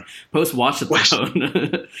the Throne. Post Watch the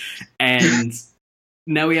Throne. And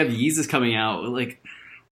now we have Yeezus coming out. Like,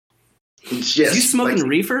 is he smoking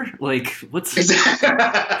reefer? Like, what's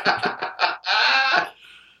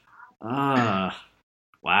wow.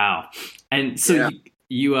 And so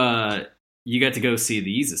you got to go see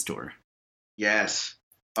the Yeezus tour. Yes.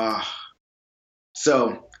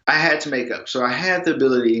 So I had to make up. So I had the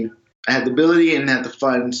ability and had the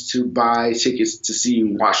funds to buy tickets to see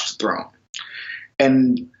Watch the Throne.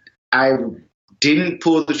 And I didn't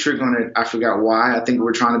pull the trigger on it. I forgot why. I think we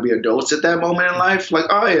were trying to be adults at that moment in life. Like,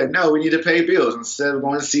 oh yeah, no, we need to pay bills instead of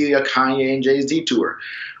going to see a Kanye and Jay-Z tour.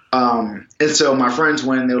 And so my friends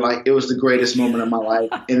went, and they were like, it was the greatest moment of my life.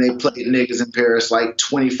 And they played Niggas in Paris like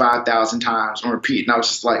 25,000 times on repeat. And I was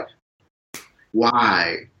just like,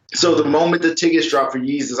 why? So the moment the tickets dropped for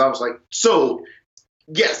Yeezus, I was like, so,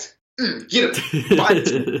 yes, get them. Buy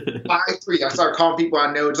 3. I started calling people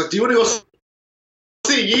I know. It's like, do you want to go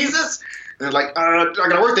see Yeezus? And they're like, I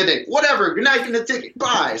got to work that day. Whatever. You're not getting a ticket.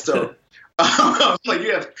 Bye. So, like,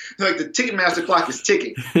 yeah, like the Ticketmaster clock is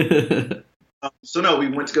ticking. So, no, we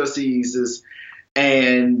went to go see Yeezus.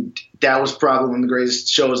 And that was probably one of the greatest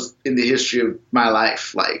shows in the history of my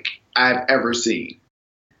life, like, I've ever seen.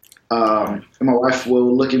 And my wife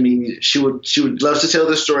will look at me. She would love to tell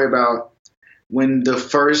this story about when the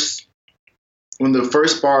first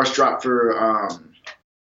bars dropped for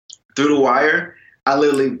Through the Wire. I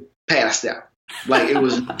literally passed out. Like, it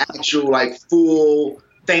was an actual like full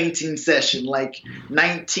fainting session, like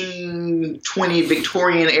 1920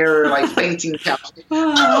 Victorian era, like fainting couch.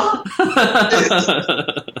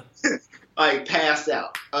 Like passed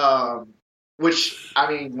out. Which,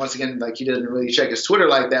 I mean, once again, like, he doesn't really check his Twitter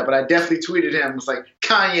like that, but I definitely tweeted him. It's like,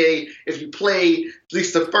 Kanye, if you play at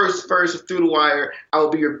least the first verse of Through the Wire, I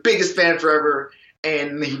will be your biggest fan forever.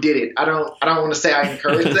 And he did it. I don't want to say I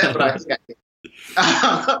encouraged that, but I think I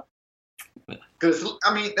did. Because,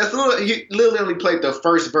 I mean, he literally only played the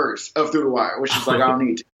first verse of Through the Wire, which is like, I don't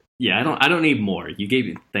need to. Yeah, I don't need more. You gave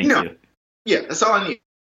me, thank you. Yeah, that's all I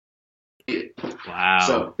need. Wow.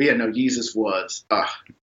 So, yeah, no, Yeezus was,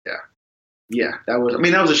 yeah, that was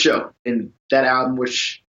a show. And that album,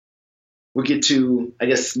 which we'll get to, I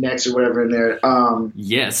guess, next or whatever in there.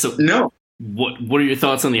 So no. What are your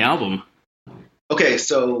thoughts on the album? Okay,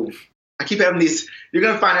 so I keep having these, you're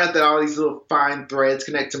going to find out that all these little fine threads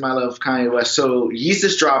connect to my love of Kanye West. So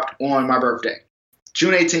Yeezus dropped on my birthday,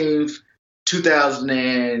 June 18th,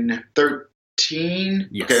 2013.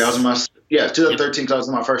 Yes. Okay, 2013, because I was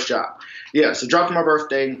on my first job. Yeah, so dropped on my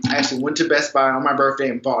birthday. I actually went to Best Buy on my birthday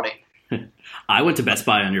and bought it. I went to Best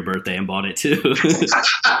Buy on your birthday and bought it too.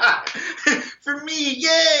 For me,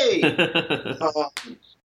 yay!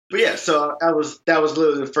 But yeah, so that was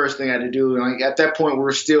literally the first thing I had to do. And like at that point, we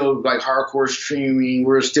were still like hardcore streaming. We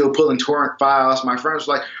were still pulling torrent files. My friends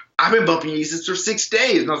were like, "I've been bumping Yeezus for 6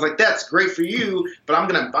 days," and I was like, "That's great for you, but I'm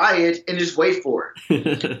gonna buy it and just wait for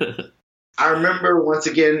it." I remember once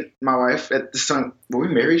again, my wife at the time. Were we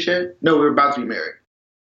married yet? No, we were about to be married.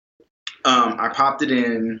 I popped it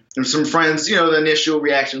in, and some friends, the initial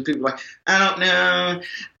reaction, people were like, I don't know,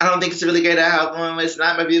 I don't think it's a really good album, it's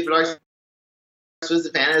not my beautiful dark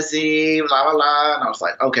twisted fantasy, blah, blah, blah, and I was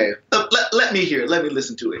like, okay, let me hear it, let me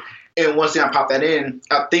listen to it, and once I popped that in,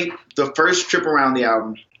 I think the first trip around the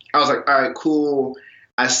album, I was like, all right, cool,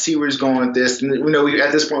 I see where he's going with this. And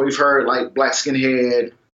at this point we've heard like Black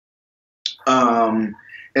Skinhead.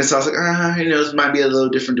 And so I was like, this might be a little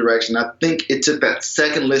different direction. I think it took that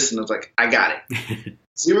second listen. I was like, I got it.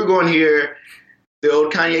 See, we're going here. The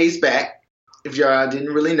old Kanye's back, if y'all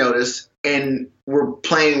didn't really notice. And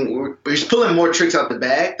he's pulling more tricks out the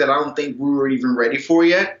bag that I don't think we were even ready for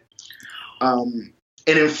yet. And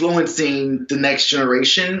influencing the next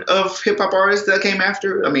generation of hip hop artists that came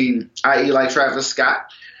after. I mean, i.e. like Travis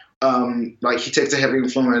Scott. Like he takes a heavy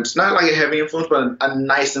influence, not like a heavy influence, but a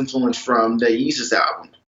nice influence from the Yeezus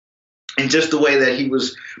album. And just the way that he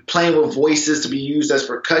was playing with voices to be used as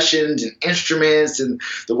percussions and instruments, and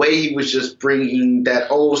the way he was just bringing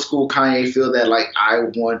that old school Kanye feel that like, I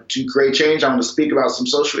want to create change. I want to speak about some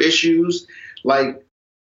social issues. Like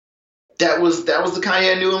that was the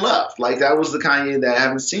Kanye I knew and loved. Like that was the Kanye that I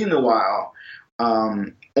haven't seen in a while,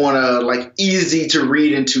 on a like easy to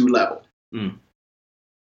read into level. Mm.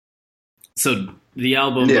 So the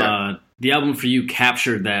album for you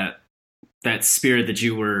captured that spirit that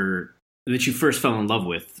you first fell in love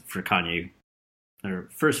with for Kanye, or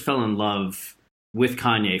first fell in love with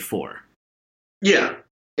Kanye for. Yeah,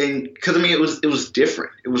 and because I mean it was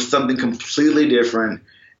different. It was something completely different.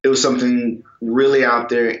 It was something really out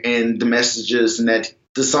there, and the messages and that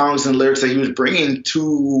the songs and lyrics that he was bringing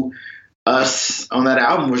to us on that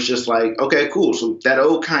album was just like, okay, cool. So that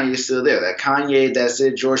old Kanye is still there. That Kanye that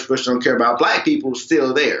said George Bush don't care about black people is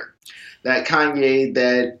still there. That Kanye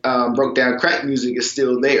that broke down crack music is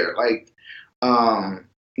still there. Like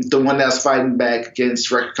the one that's fighting back against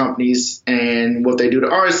record companies and what they do to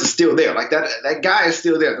artists is still there. Like that guy is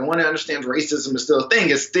still there. The one that understands racism is still a thing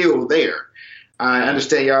is still there. I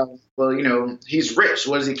understand y'all. Well, he's rich.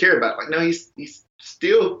 What does he care about? Like, no, he's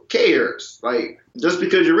still cares. Like, just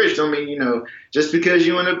because you're rich don't mean, just because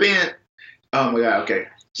you in a band. Oh my God, okay.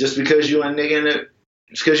 Just because you a nigga in a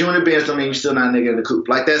band don't mean you're still not a nigga in the coop.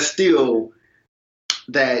 Like, that's still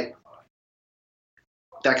that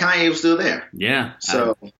Kanye was still there. Yeah.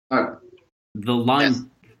 So the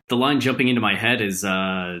line jumping into my head is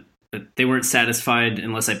they weren't satisfied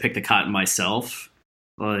unless I picked the cotton myself.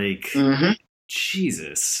 Like,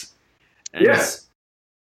 Jesus. Yes.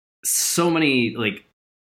 So many like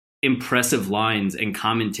impressive lines and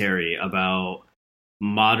commentary about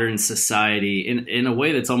modern society in a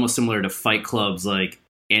way that's almost similar to Fight Club's like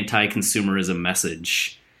anti-consumerism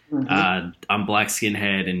message. On Black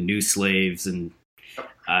Skinhead and New Slaves, and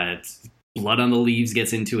Blood on the Leaves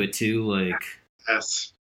gets into it too. Like,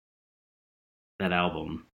 yes, that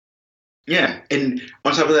album. Yeah, and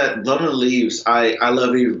on top of that, Blood on the Leaves, I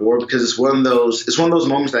love it even more because it's one of those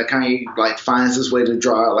moments that Kanye like finds his way to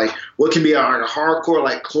draw like what can be a hardcore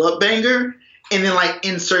like club banger, and then like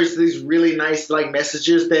inserts these really nice like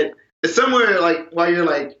messages that it's somewhere like while you're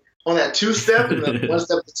like on that two step and then one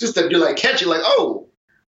step to two step, you're like catch it like oh,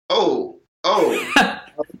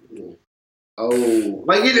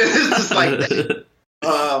 like it's just like that.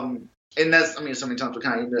 And that's so many times with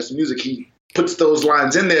Kanye, there's music he puts those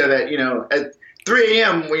lines in there that, at 3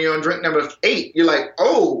 a.m. when you're on drink number 8, you're like,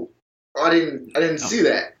 oh, I didn't see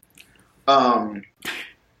that. And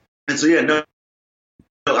so, yeah, no,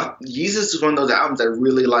 Yeezus is one of those albums that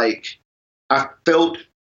really, like, I felt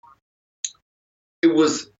it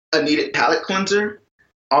was a needed palate cleanser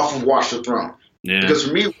off of Watch the Throne. Yeah. Because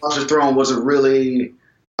for me, Watch the Throne was a really, it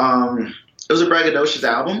was a braggadocious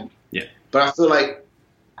album. Yeah. But I feel like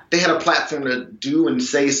they had a platform to do and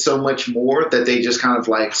say so much more that they just kind of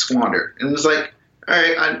like squandered. And it was like, all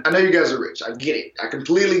right, I know you guys are rich. I get it. I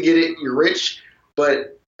completely get it. You're rich.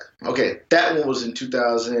 But, okay, that one was in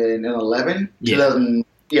 2011. Yeah.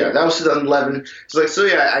 That was 2011. It's like, so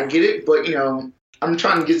yeah, I get it. But, I'm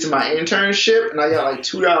trying to get to my internship and I got like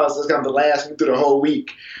 $2 that's going to last me through the whole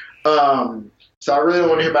week. So I really don't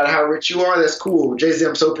want to hear about how rich you are. That's cool. Jay-Z,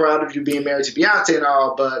 I'm so proud of you being married to Beyonce and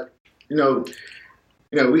all, but,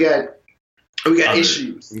 we got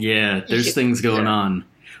issues. Yeah, there's things going on.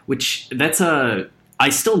 Which I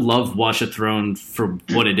still love Watch the Throne for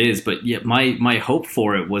what it is, but yet my hope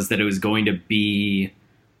for it was that it was going to be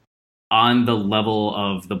on the level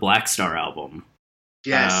of the Black Star album.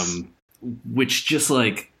 Yes. Which just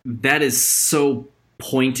like that is so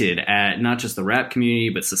pointed at not just the rap community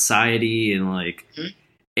but society, and like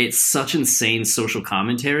it's such insane social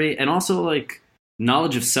commentary, and also like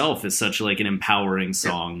Knowledge of Self is such like an empowering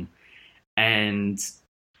song. And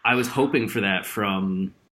I was hoping for that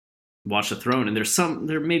from Watch the Throne. And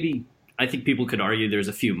I think people could argue there's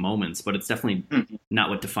a few moments, but it's definitely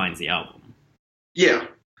not what defines the album. Yeah.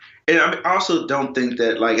 And I also don't think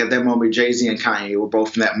that like at that moment, Jay-Z and Kanye were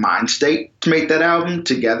both in that mind state to make that album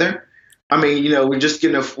together. I mean, we're just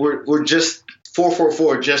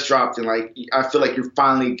 444 just dropped, and like I feel like you're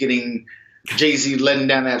finally getting Jay-Z letting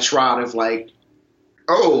down that trot of like,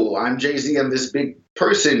 oh, I'm Jay-Z, I'm this big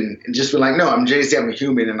person, and just be like, no, I'm Jay-Z, I'm a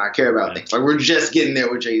human, and I care about things. Like we're just getting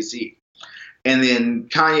there with Jay-Z. And then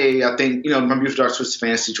Kanye, I think, My Beautiful Dark Twisted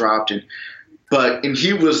Fantasy dropped, and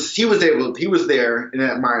he was there in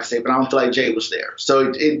that mind state, but I don't feel like Jay was there.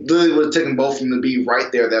 So it really would have taken both of them to be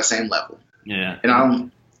right there at that same level. Yeah.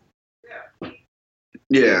 And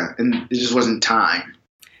and it just wasn't time.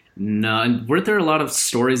 No, and weren't there a lot of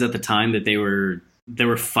stories at the time that there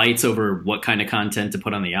were fights over what kind of content to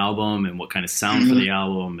put on the album and what kind of sound for the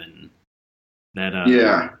album, and that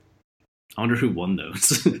I wonder who won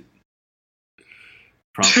those.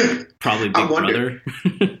 Probably Big Brother.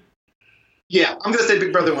 Yeah, I'm gonna say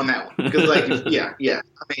Big Brother won that one because, like, I mean,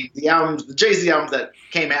 the Jay-Z albums that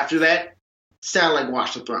came after that sound like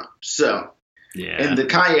Watch the Throne. So, and the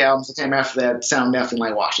Kanye albums that came after that sound nothing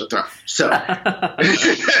like Watch the Throne. So,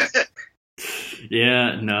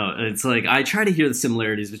 yeah, no, it's like I try to hear the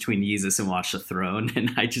similarities between Yeezus and Watch the Throne,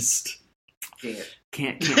 and I just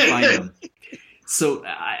can't find them. So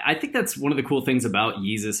I think that's one of the cool things about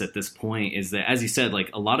Yeezus at this point is that, as you said, like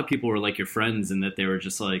a lot of people were like your friends, and that they were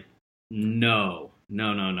just like, no.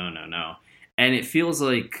 And it feels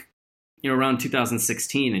like, around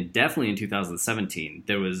 2016 and definitely in 2017,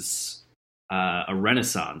 there was a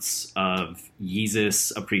renaissance of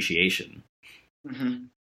Yeezus appreciation,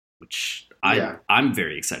 which I'm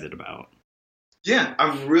very excited about. Yeah,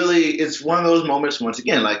 it's one of those moments, once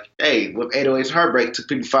again, like, hey, with 808's Heartbreak, took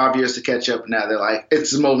people 5 years to catch up. Now they're like,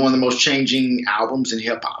 it's one of the most changing albums in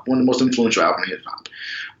hip hop, one of the most influential albums in hip hop.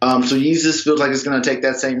 So Yeezus feels like it's going to take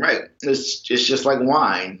that same rate. It's just like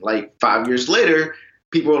wine. Like 5 years later,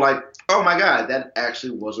 people are like, oh my God, that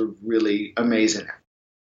actually was a really amazing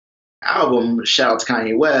album. Shout out to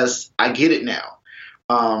Kanye West. I get it now.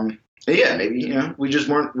 Maybe, we just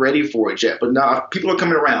weren't ready for it yet. But now people are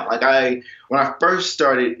coming around. Like when I first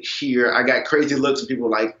started here, I got crazy looks and people were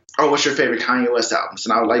like, oh, what's your favorite Kanye West albums?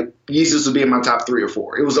 And I was like, Yeezus would be in my top 3 or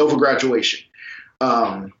 4. It was over Graduation.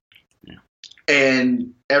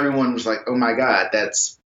 And everyone was like, oh my God,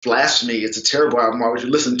 that's blasphemy. It's a terrible album. Why would you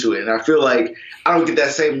listen to it? And I feel like I don't get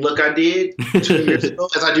that same look I did 2 years ago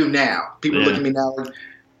as I do now. People look at me now like,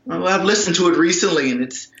 well, I've listened to it recently and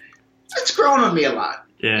it's grown on me a lot.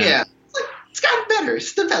 Yeah. It's gotten better.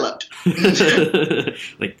 It's developed.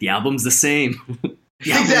 Like the album's the same.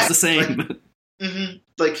 The album's the same.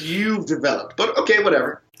 Like you've developed. But okay,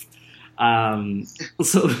 whatever.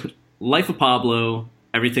 So Life of Pablo,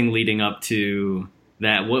 everything leading up to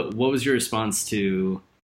that, what was your response to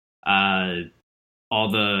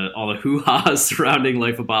all the hoo-ha surrounding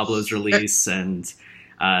Life of Pablo's release and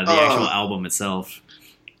the actual album itself?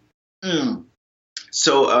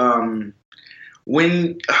 So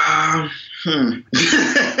when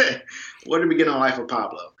where to begin on Life of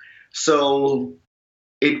Pablo? So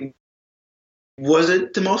it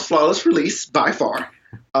wasn't the most flawless release by far,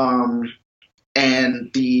 and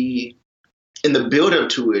in the build up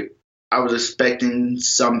to it, I was expecting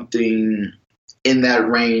something in that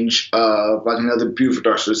range of like another Beautiful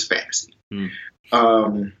Dark Twisted Fantasy,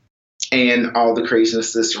 and all the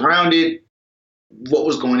craziness that surrounded what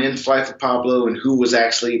was going into Life of Pablo and who was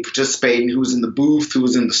actually participating, who was in the booth, who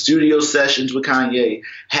was in the studio sessions with Kanye,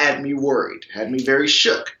 had me worried, had me very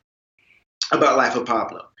shook about Life of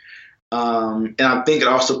Pablo. And I think it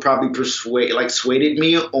also probably swayed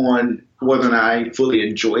me on whether or not I fully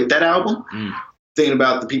enjoyed that album. Thinking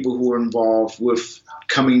about the people who were involved with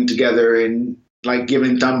coming together and like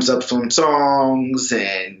giving thumbs ups on songs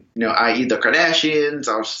and, i.e. the Kardashians,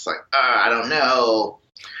 I was just like, I don't know.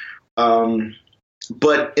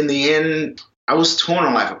 But in the end, I was torn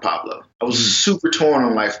on Life of Pablo. I was super torn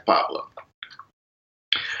on Life of Pablo.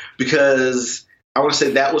 Because I want to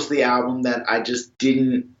say that was the album that I just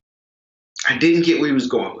didn't get where he was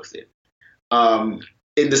going with it.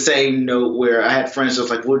 In the same note where I had friends that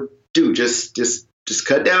was like, well, dude, just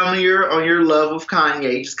cut down on your love of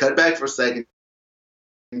Kanye. Just cut back for a second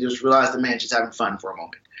and just realize the man's just having fun for a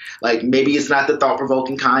moment. Like maybe it's not the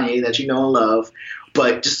thought-provoking Kanye that you know and love,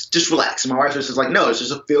 but just relax. And my wife was just like, no, it's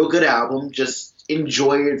just a feel-good album. Just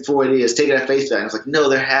enjoy it for what it is. Take it at face value. It's like, no,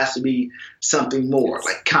 there has to be something more.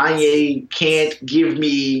 Like Kanye can't give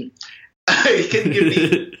me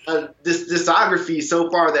this discography so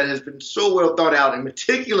far that has been so well thought out and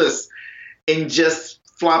meticulous and just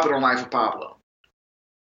flop it on Life of Pablo.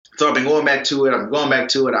 So I've been going back to it.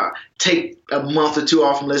 I'll take a month or two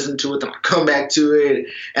off from listening to it. Then I'll come back to it.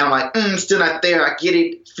 And I'm like, still not there. I get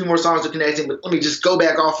it. A few more songs are connecting, but let me just go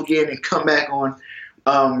back off again and come back on.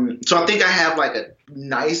 So I think I have like a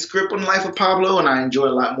nice grip on Life of Pablo, and I enjoy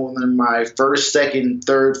it a lot more than my first, second,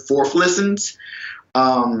 third, fourth listens.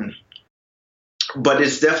 But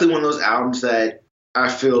it's definitely one of those albums that I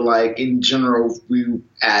feel like, in general, we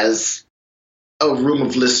as a room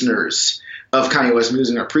of listeners of Kanye West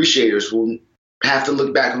music and appreciators will have to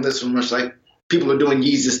look back on this one much like people are doing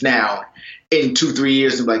Yeezus now in 2-3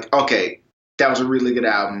 years and be like, okay, that was a really good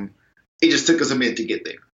album. It just took us a minute to get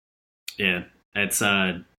there. Yeah, it's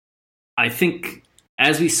I think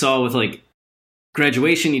as we saw with like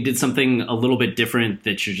Graduation, he did something a little bit different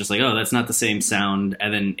that you're just like, oh, that's not the same sound.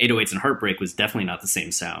 And then 808s and Heartbreak was definitely not the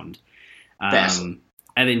same sound. And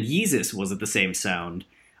then Yeezus wasn't the same sound.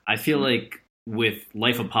 I feel like with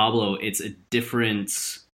Life of Pablo, it's a different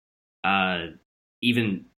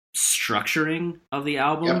even structuring of the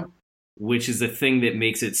album, which is the thing that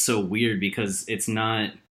makes it so weird because it's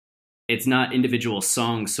not individual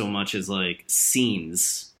songs so much as like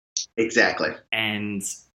scenes. Exactly. And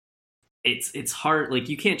it's hard. Like,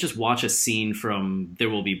 you can't just watch a scene from There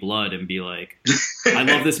Will Be Blood and be like, I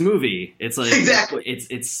love this movie. It's like, exactly.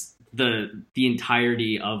 It's the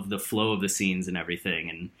entirety of the flow of the scenes and everything.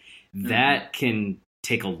 And that can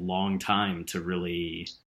take a long time to really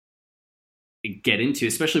get into,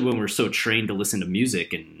 especially when we're so trained to listen to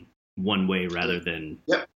music in one way rather than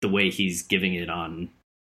the way he's giving it on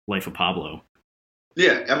Life of Pablo.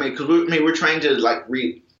 Yeah, I mean, because we're trying to like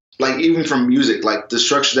read, like even from music, like the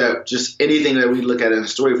structure that just anything that we look at in a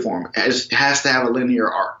story form has to have a linear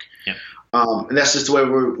arc. Yeah. And that's just the way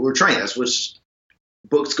we're trained. That's which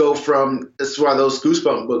books go from. That's why those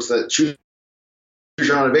Goosebumps books that Choose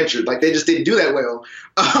Your Own Adventure, like they just didn't do that well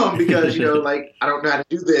because like I don't know how to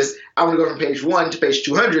do this. I want to go from page 1 to page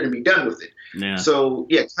 200 and be done with it. Yeah. So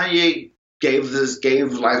yeah, Kanye gave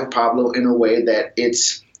Life of Pablo in a way that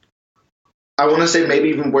it's, I want to say maybe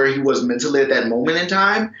even where he was mentally at that moment in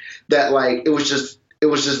time, that like it was just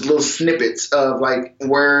little snippets of like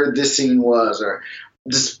where this scene was, or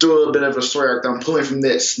just a little bit of a story arc that I'm pulling from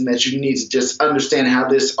this, and that you need to just understand how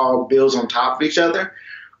this all builds on top of each other.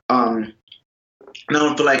 And I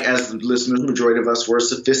don't feel like as listeners, the majority of us were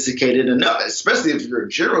sophisticated enough, especially if you're a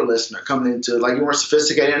general listener coming into like you weren't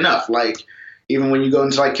sophisticated enough. Like even when you go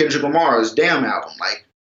into like Kendrick Lamar's Damn album, like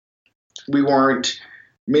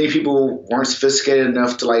many people weren't sophisticated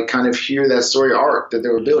enough to like kind of hear that story arc that they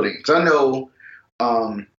were building. Because I know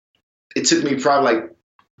it took me probably like,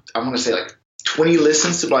 I want to say like 20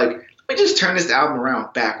 listens to like, let me just turn this album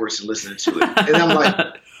around backwards and listen to it. And I'm like,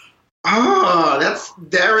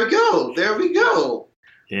 there we go.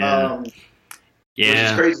 Yeah. Which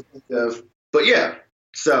is crazy to think of. But yeah,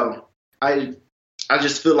 so I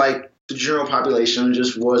just feel like the general population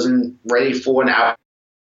just wasn't ready for an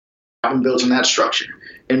album built on that structure.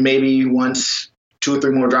 And maybe once 2 or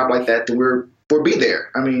 3 more drop like that, then we'll be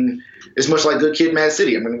there. I mean, it's much like Good Kid, Mad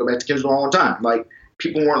City. I'm going to go back to Kendrick all the time. Like,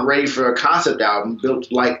 people weren't ready for a concept album built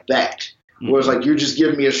like that. Whereas, like, you're just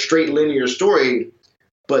giving me a straight linear story,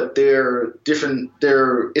 but they're different.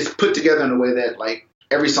 It's put together in a way that, like,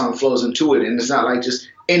 every song flows into it. And it's not like just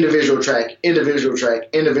individual track, individual track,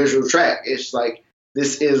 individual track. It's like,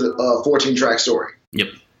 this is a 14-track story. Yep.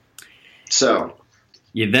 So...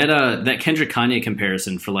 yeah, that Kendrick Kanye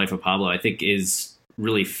comparison for Life of Pablo, I think, is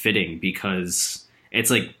really fitting because it's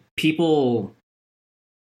like people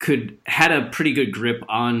had a pretty good grip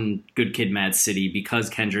on Good Kid, Mad City because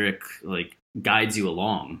Kendrick like guides you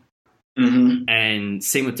along. Mm-hmm. And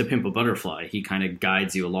same with To Pimp a Butterfly, he kind of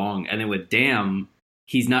guides you along. And then with Damn,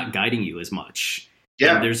 he's not guiding you as much.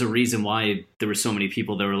 Yeah, and there's a reason why there were so many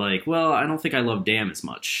people that were like, "Well, I don't think I love Damn as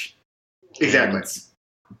much." Exactly. And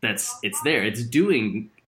it's there. It's doing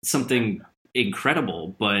something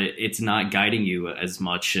incredible, but it's not guiding you as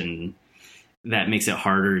much, and that makes it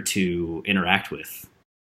harder to interact with.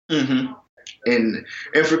 Mm-hmm. And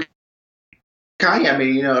for Kanye, I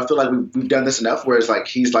mean, I feel like we've done this enough where it's like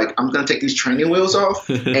he's like, I'm going to take these training wheels off,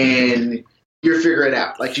 and you're figure it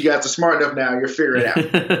out. Like, you guys are smart enough now, you're figure it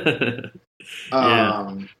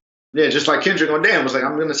out. Yeah, just like Kendrick on Damn was like,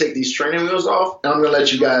 I'm going to take these training wheels off, and I'm going to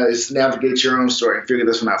let you guys navigate your own story and figure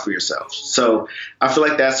this one out for yourselves. So I feel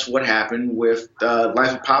like that's what happened with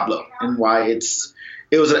Life of Pablo, and why it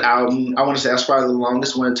was an album. I want to say that's probably the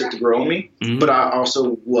longest one it took to grow on me, but I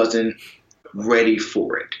also wasn't ready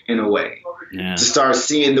for it in a way. Yeah. To start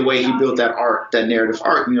seeing the way he built that arc, that narrative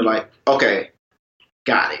arc, and you're like, okay,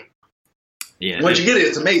 got it. Yeah. Once you get it,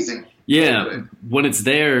 it's amazing. Yeah, when it's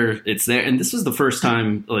there, it's there. And this was the first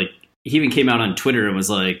time, like, he even came out on Twitter and was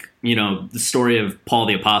like, the story of Paul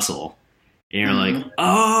the Apostle. And you're like,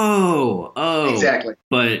 oh. Exactly.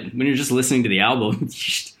 But when you're just listening to the album...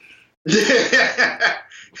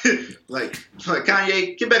 like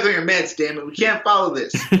Kanye, get back on your meds, damn it. We can't follow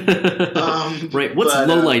this. Right. What's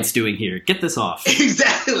Lowlights doing here? Get this off.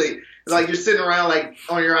 Exactly. Like you're sitting around like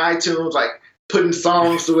on your iTunes, like putting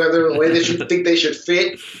songs together in a way that you think they should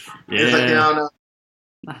fit. Yeah. It's like, no.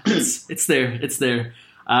 It's there. It's there.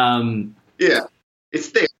 Yeah,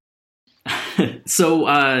 it's there. So,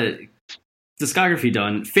 discography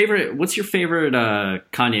done. What's your favorite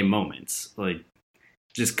Kanye moments? Like,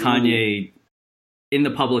 just Kanye in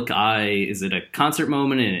the public eye. Is it a concert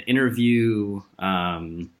moment, an interview,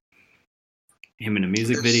 him in a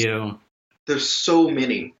music video? There's so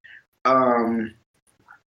many. I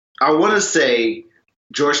want to say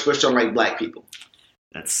George Bush don't like black people.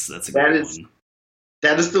 That's a good one.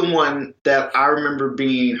 That is the one that I remember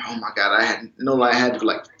being, oh my God, I had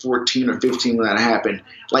like 14 or 15 when that happened.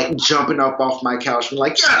 Like jumping up off my couch and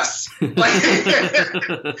like, yes! Like, like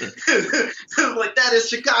that is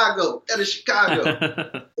Chicago. That is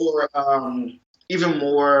Chicago. Or even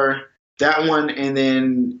more, that one. And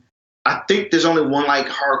then I think there's only one like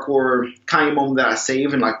hardcore Kanye moment that I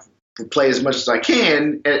save and like play as much as I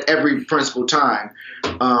can at every principal time.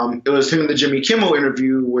 It was him in the Jimmy Kimmel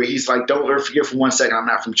interview where he's like, don't ever forget for 1 second I'm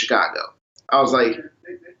not from Chicago. I was like,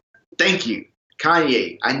 thank you,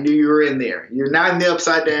 Kanye. I knew you were in there. You're not in the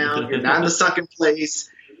upside down. You're not in the sunken place.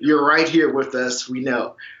 You're right here with us. We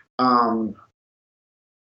know. I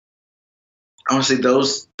want to say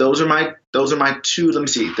those are my two. Let me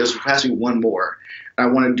see. There has to be one more. I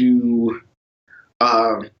want to do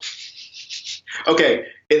okay.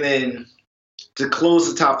 And then to close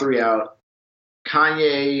the top three out,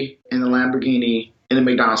 Kanye in the Lamborghini in the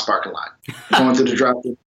McDonald's parking lot, going to the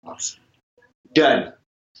drive-thru. Done.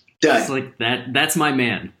 It's like that. That's my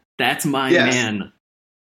man. That's my man.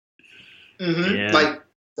 Mm-hmm. Yeah. Like,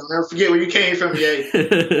 don't ever forget where you came from, Ye.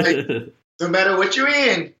 Like, no matter what you're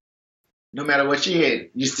in,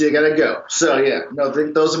 you still gotta go. So yeah, no, I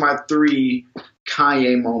think those are my three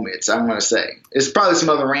Kanye moments. I'm gonna say it's probably some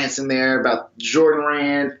other rants in there about Jordan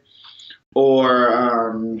rant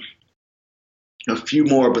or a few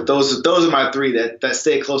more, but those are my three that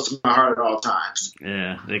stay close to my heart at all times.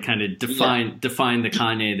 Yeah, they kind of define the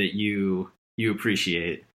Kanye that you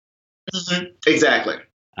appreciate. Mm-hmm. Exactly.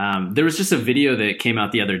 There was just a video that came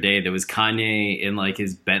out the other day that was Kanye in like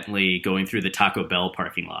his Bentley going through the Taco Bell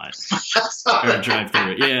parking lot or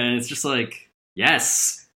drive-through. Yeah, and it's just like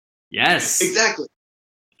yes, exactly.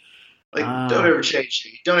 Like don't ever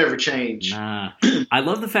change. Nah. I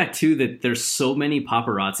love the fact too that there's so many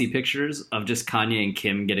paparazzi pictures of just Kanye and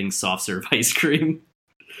Kim getting soft serve ice cream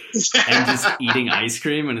and just eating ice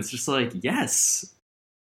cream, and it's just like yes,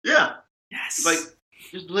 like.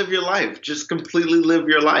 Just live your life. Just completely live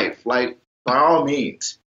your life. Like, by all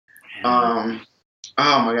means. Oh,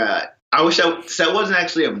 my God. I wish that wasn't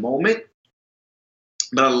actually a moment,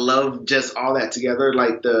 but I love just all that together.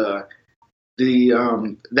 Like, the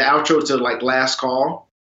outro to, like, Last Call.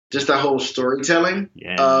 Just that whole storytelling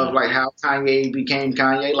of, like, how Kanye became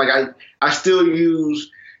Kanye. Like, I still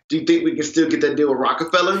use, do you think we can still get that deal with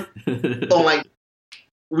Rockefeller? On, like,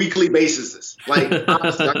 weekly basis. Like,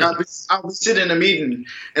 honestly, I'll be sitting in a meeting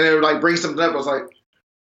and they would like bring something up. I was like,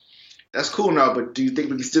 that's cool now, but do you think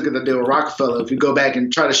we can still get the deal with Rockefeller if we go back and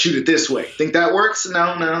try to shoot it this way? Think that works?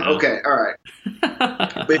 No. Okay. All right.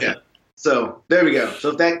 But yeah. So there we go.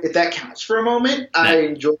 So if that counts for a moment, I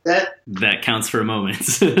enjoyed that. That counts for a moment.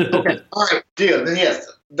 Okay. All right. Deal. Then yes,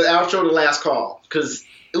 the outro to Last Call. Because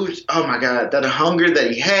it was, oh my God, that hunger that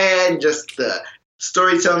he had, just the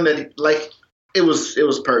storytelling that he, like, it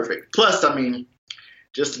was perfect. Plus, I mean,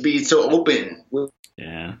 just to be so open with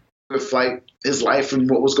like his life and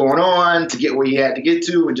what was going on to get where he had to get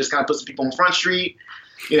to, and just kind of put some people on Front Street,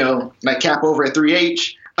 like Cap over at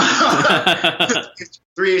 3H,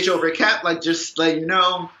 3H over at Cap, like just let you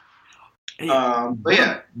know. But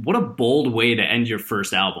yeah, what a bold way to end your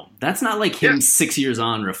first album. That's not like him 6 years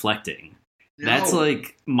on reflecting. No. That's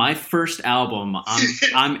like my first album.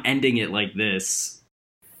 I'm ending it like this.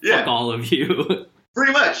 Fuck all of you.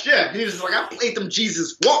 Pretty much, yeah. He was like, I played them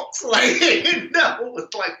Jesus walks. Like,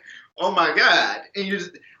 it's like, oh my God. And you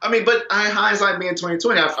just, I mean, but hindsight being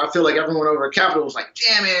 2020, I feel like everyone over at Capitol was like,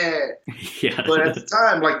 damn it. Yeah. But at the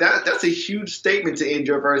time, like that's a huge statement to end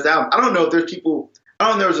your first album. I don't know if there's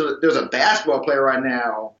there's a basketball player right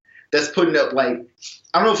now that's putting up like,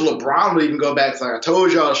 I don't know if LeBron would even go back to like, I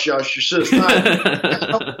told y'all you should have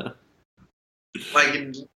signed. Like,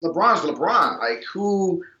 LeBron's LeBron. Like,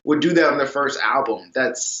 who would do that on their first album?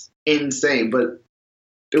 That's insane. But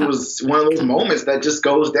it was one of those moments that just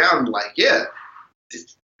goes down like, yeah,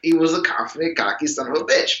 he was a confident, cocky son of a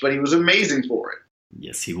bitch, but he was amazing for it.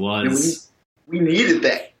 Yes, he was. We needed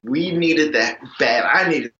that. We needed that bad. I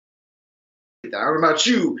needed that. I don't know about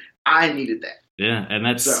you. I needed that. Yeah, and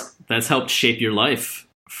that's helped shape your life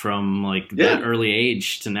from like that early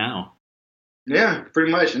age to now. Yeah,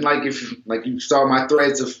 pretty much. And like if like you saw my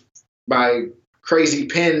threads of my crazy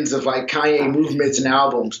pins of like Kanye movements and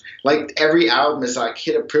albums, like every album is like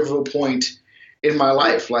hit a pivotal point in my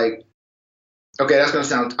life. Like, okay, that's gonna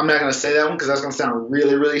sound. I'm not gonna say that one because that's gonna sound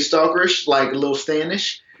really, really stalkerish, like a little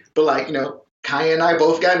Stanish. But like Kanye and I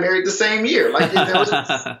both got married the same year. Like,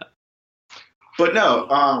 but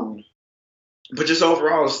no. But just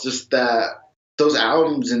overall, it's just that those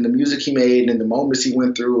albums and the music he made and the moments he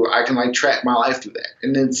went through, I can like track my life through that.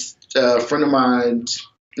 And it's a friend of mine,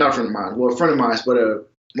 not a friend of mine, well, a friend of mine, but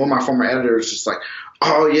one of my former editors, just like,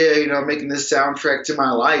 oh yeah, making this soundtrack to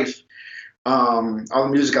my life. All the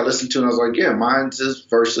music I listened to, and I was like, yeah, mine's just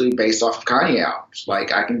virtually based off of Kanye albums.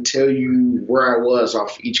 Like, I can tell you where I was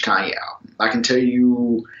off each Kanye album. I can tell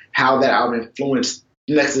you how that album influenced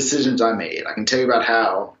the next decisions I made. I can tell you about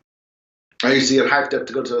how I used to get hyped up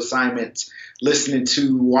to go to assignments, listening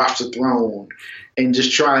to Watch the Throne, and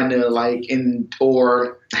just trying to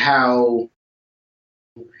or how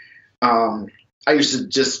I used to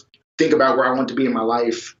just think about where I want to be in my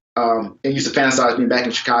life, and used to fantasize being back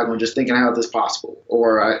in Chicago and just thinking how is this possible.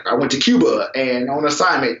 Or I went to Cuba and on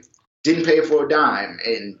assignment didn't pay for a dime,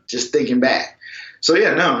 and just thinking back. So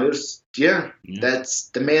yeah, no, it was that's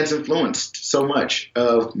the man's influenced so much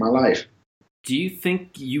of my life. Do you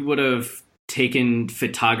think you would have taken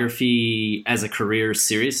photography as a career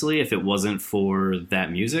seriously if it wasn't for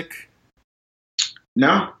that music?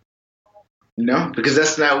 No, because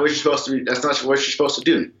that's not what you're supposed to be. That's not what you're supposed to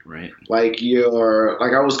do. Right. Like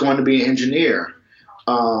I was going to be an engineer.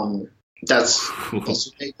 That's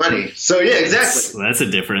to make money. So yeah, exactly. That's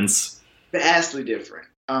a difference. Vastly different.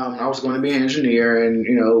 I was going to be an engineer, and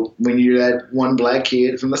when you're that one black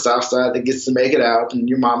kid from the South Side that gets to make it out, and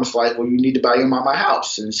your mama's like, well, you need to buy your mama a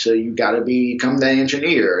house, and so you got to become that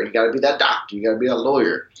engineer, you got to be that doctor, you got to be that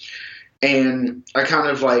lawyer. And I kind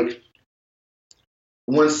of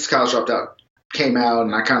once College Dropout came out,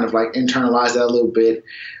 and I kind of internalized that a little bit,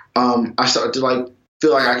 I started to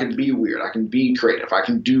feel like I can be weird, I can be creative, I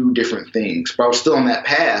can do different things, but I was still on that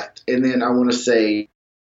path. And then I want to say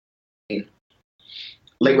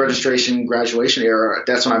late registration, graduation era,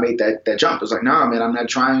 that's when I made that jump. It was like, nah, man, I'm not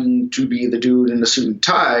trying to be the dude in the suit and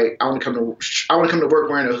tie. I want to come to work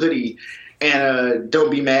wearing a hoodie and a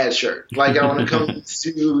 "Don't Be Mad" shirt. Like, I want to come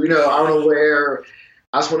to, I want to wear.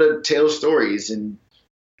 I just want to tell stories and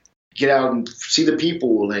get out and see the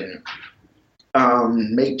people and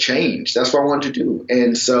make change. That's what I wanted to do.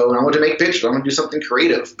 And so I wanted to make pictures. I want to do something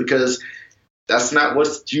creative because that's not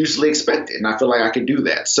what's usually expected, and I feel like I could do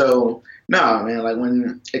that. So. No, man,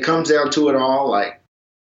 when it comes down to it all, if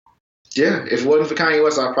it wasn't for Kanye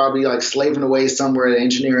West, I'd probably slaving away somewhere at an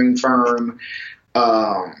engineering firm,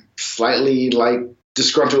 slightly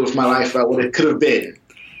disgruntled with my life about what it could have been.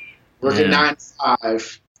 Working 9 to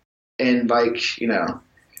 5 and which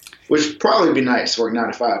would probably be nice, work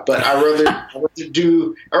 9 to 5, but I'd rather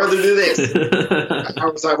do this.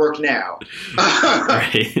 How does I work now?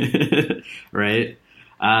 Right.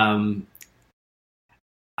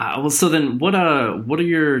 Well, so then, what are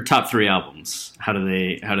your top 3 albums? How do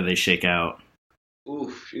they shake out?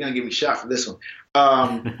 Oof, you're gonna give me a shot for this one.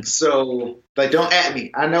 So don't at me.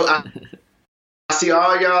 I know I see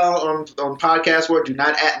all y'all on podcast world. Do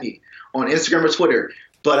not at me on Instagram or Twitter.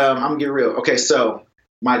 But I'm gonna get real. Okay, so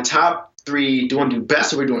my top 3. Do you want to do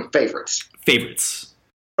best or we're doing favorites? Favorites.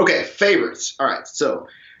 Okay, favorites. All right. So,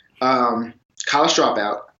 College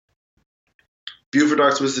Dropout, Beautiful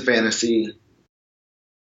Dark Twisted Fantasy,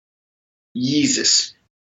 Yeezus.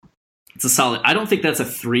 It's a solid. I don't think that's a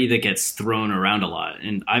 3 that gets thrown around a lot.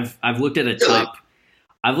 And I've looked at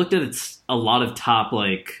a lot of top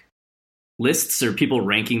lists or people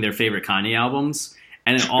ranking their favorite Kanye albums,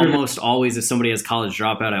 and it almost always, if somebody has College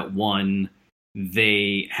Dropout at 1,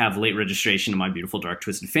 they have Late Registration to My Beautiful Dark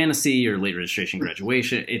Twisted Fantasy or Late Registration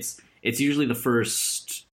Graduation. It's usually the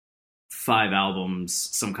first 5 albums,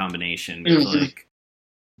 some combination with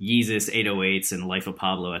Yeezus, 808s, and Life of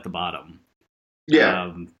Pablo at the bottom.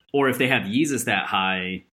 Yeah. Or if they have Yeezus that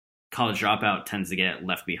high, College Dropout tends to get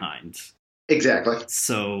left behind. Exactly.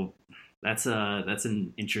 So that's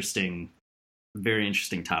an interesting, very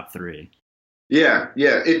interesting top 3. Yeah.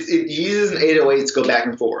 Yeezus and 808s go back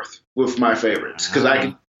and forth with my favorites because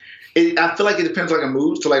I feel like it depends on a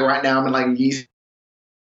mood. So right now I'm in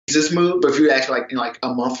Yeezus mood, but if you actually in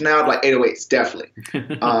a month from now, 808s definitely.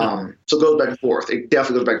 So it goes back and forth. It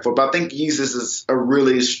definitely goes back and forth. But I think Yeezus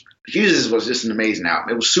was just an amazing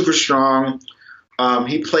album. It was super strong,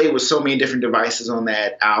 He played with so many different devices on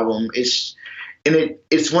that album. It's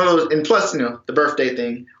one of those, and plus, the birthday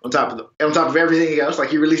thing on top of everything else. Like,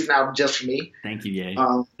 he released an album just for me. Thank you, Ye.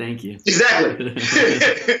 Thank you. Exactly.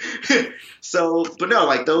 So, but no,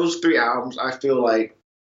 like, those 3 albums, I feel like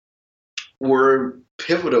were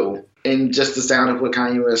pivotal in just the sound of what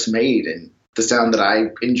Kanye West made and the sound that I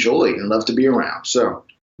enjoy and love to be around. So,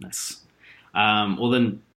 nice. Well,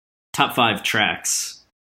 then, top 5 tracks.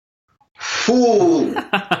 Ooh.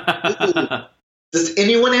 Does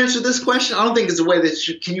anyone answer this question? I don't think it's a way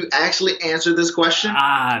that can you actually answer this question?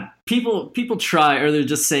 People try, or they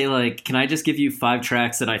just say, like, can I just give you 5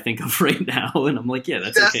 tracks that I think of right now? And I'm like, yeah,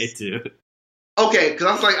 that's okay too. Okay, because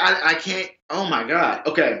I was like, I can't. Oh my god.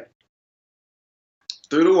 Okay.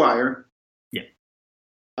 Through the Wire. Yeah.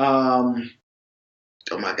 Oh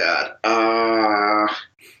my god.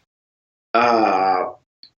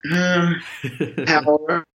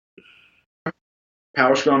 Power.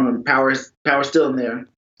 Power's strong. Power's still in there.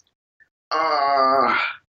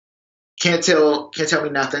 Can't tell me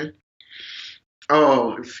nothing.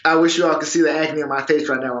 Oh, I wish you all could see the agony on my face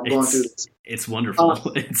right now. I'm going through this. It's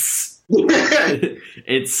wonderful. It's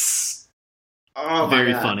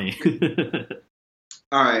very funny.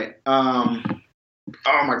 All right. Oh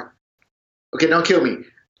my. Okay, don't kill me.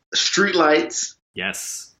 Streetlights.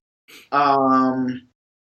 Yes. Oh.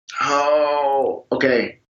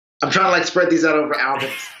 Okay. I'm trying to like spread these out over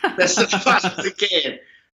albums. That's as much as I can.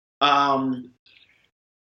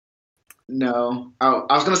 No, I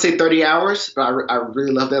was gonna say 30 Hours, but I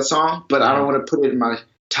really love that song. But I don't want to put it in my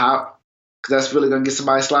top because that's really gonna get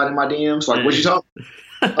somebody sliding my DMs. Like, what you talking?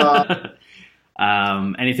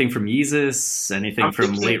 Anything from Yeezus? Anything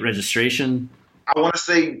from Late Registration? I want to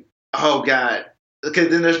say, oh god, because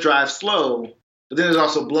then there's Drive Slow, but then there's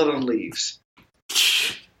also Blood on Leaves.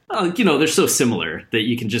 Oh, they're so similar that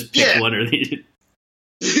you can just pick one or the other.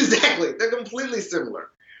 Exactly, they're completely similar.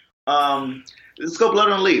 Let's go Blood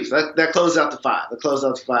on Leaves. That closes out the 5.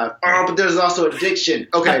 Oh, but there's also Addiction.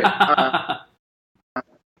 Okay. I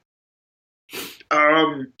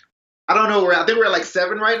don't know where. I think we're at like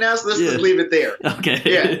 7 right now, so let's just leave it there. Okay.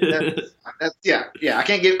 Yeah.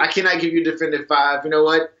 I cannot give you a definitive 5. You know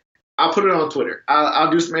what? I'll put it on Twitter.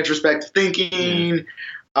 I'll do some introspective thinking,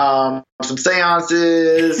 some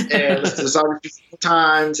seances, and listen to the song a few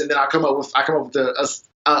times, and then I come up with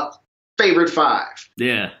a favorite 5.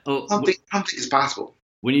 Yeah. I don't think it's possible.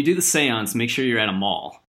 When you do the seance, make sure you're at a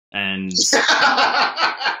mall. And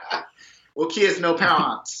well, kids know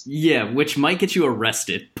pounds. Yeah, which might get you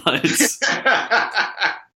arrested, but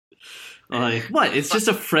like, what? It's just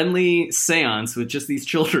a friendly seance with just these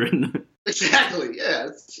children. Exactly. Yeah,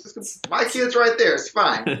 my kid's right there. It's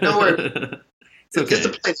fine. Don't worry. It's okay. It's a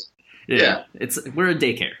place. Yeah. We're a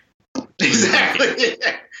daycare. Exactly.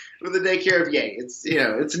 Yeah. With the daycare of Ye. It's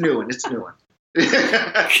it's a new one.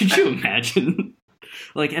 Could you imagine?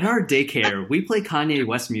 Like, at our daycare, we play Kanye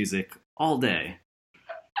West music all day.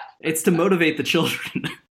 It's to motivate the children.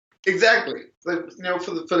 Exactly. Like,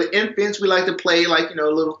 for the infants, we like to play like a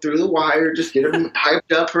little Through the Wire, just get them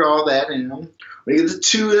hyped up for all that. And we get the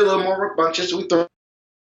 2 a little more rambunctious. So we throw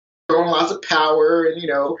in lots of Power and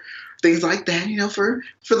things like that.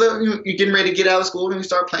 For the you're getting ready to get out of school and you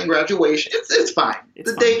start playing Graduation. It's fine.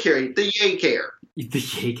 It's fine. Daycare, the Ye care. The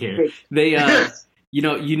Ye care. They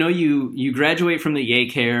you graduate from the Ye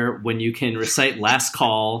care when you can recite Last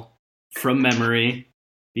Call from memory,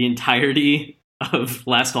 the entirety of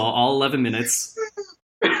Last Call, all 11 minutes.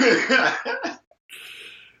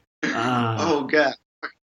 Oh god.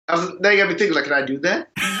 Now you got me thinking, like, can I do that?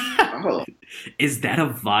 Oh. Is that a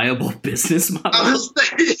viable business model? I was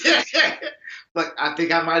thinking, like, I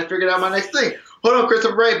think I might have figured out my next thing. Hold on, Chris,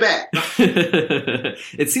 I'm right back.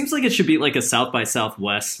 It seems like it should be like a South by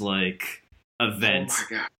Southwest like event. Oh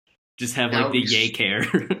my god. Just have like the Ye care.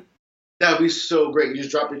 That would be so great. You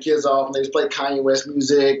just drop your kids off and they just play Kanye West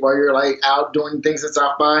music while you're like out doing things at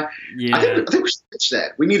South by. Yeah. I think we should pitch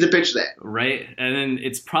that. We need to pitch that. Right. And then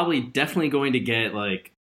it's probably definitely going to get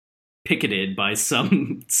like picketed by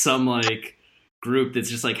some like group that's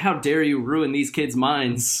just like, how dare you ruin these kids'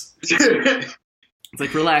 minds? It's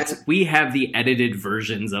like, relax. We have the edited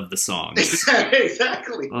versions of the songs.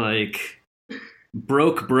 Exactly. Like,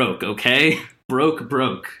 broke, okay?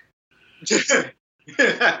 Broke.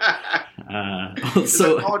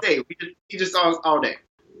 So all day. We just all day.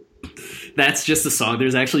 That's just a song.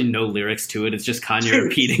 There's actually no lyrics to it. It's just Kanye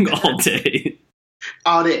repeating all day.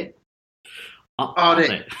 All day. All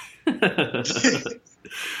day.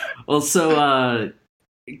 Well, so I'd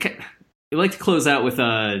like to close out with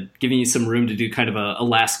giving you some room to do kind of a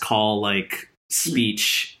last call like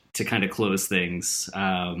speech to kind of close things.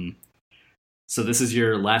 So this is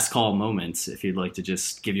your last call moment, if you'd like to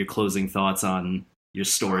just give your closing thoughts on your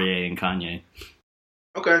story and Kanye.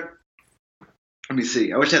 Okay. Let me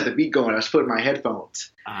see. I wish I had the beat going. I was putting my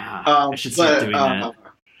headphones. I should start doing that.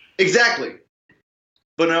 Exactly.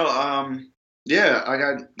 But no, yeah,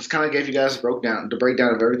 I just kind of gave you guys the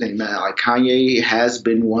breakdown of everything, man. Like, Kanye has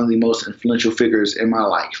been one of the most influential figures in my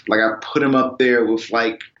life. Like, I put him up there with,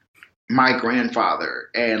 like, my grandfather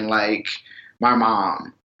and, like, my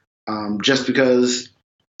mom. Just because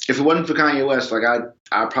if it wasn't for Kanye West, like,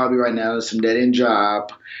 I'd probably right now in some dead-end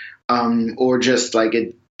job, or just, like,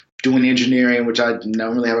 doing engineering, which I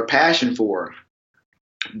don't really have a passion for.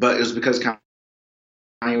 But it was because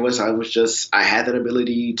Kanye West, I had that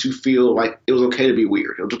ability to feel like it was okay to be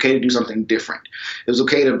weird. It was okay to do something different. It was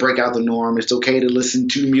okay to break out the norm. It's okay to listen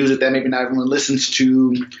to music that maybe not everyone listens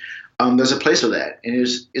to. There's a place for that. And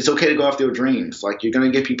it's okay to go after your dreams. Like, you're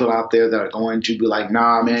going to get people out there that are going to be like,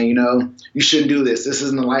 nah, man, you shouldn't do this. This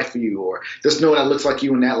isn't the life for you. Or there's no one that looks like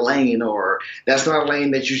you in that lane. Or that's not a lane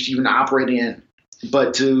that you should even operate in.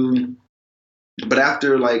 But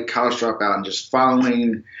after, like, College Dropout and just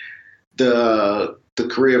following the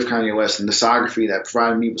career of Kanye West and the discography that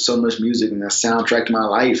provided me with so much music and that soundtrack to my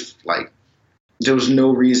life, like, there was no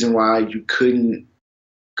reason why you couldn't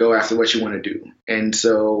go after what you want to do. And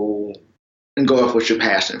go off what you're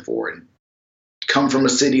passionate for, and come from a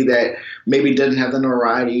city that maybe doesn't have the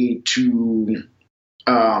notoriety to,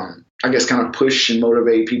 I guess, kind of push and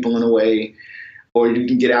motivate people in a way, or you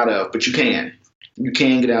can get out of, but you can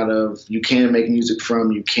get out of, you can make music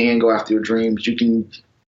from, you can go after your dreams, you can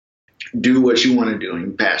do what you want to do and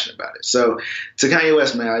you're passionate about it. So to Kanye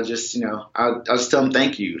West, man, I just tell him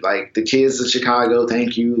thank you. Like, the kids of Chicago,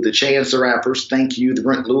 thank you. The Chance the Rappers, thank you. The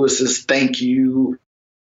Brent Lewises, thank you.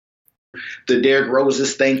 The Derrick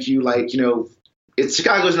Roses, thank you. Like,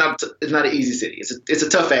 Chicago's it's not an easy city. It's a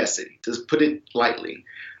tough ass city, to put it lightly.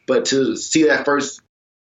 But to see that first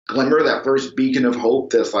glimmer, that first beacon of hope,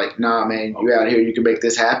 that's like, nah, man, you out here, you can make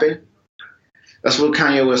this happen. That's what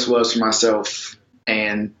Kanye West was for myself,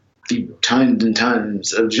 and the tons and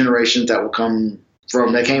tons of generations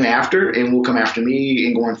that came after and will come after me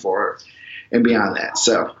and going forward and beyond that.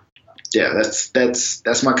 So yeah, that's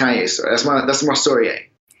my Kanye story. That's my story.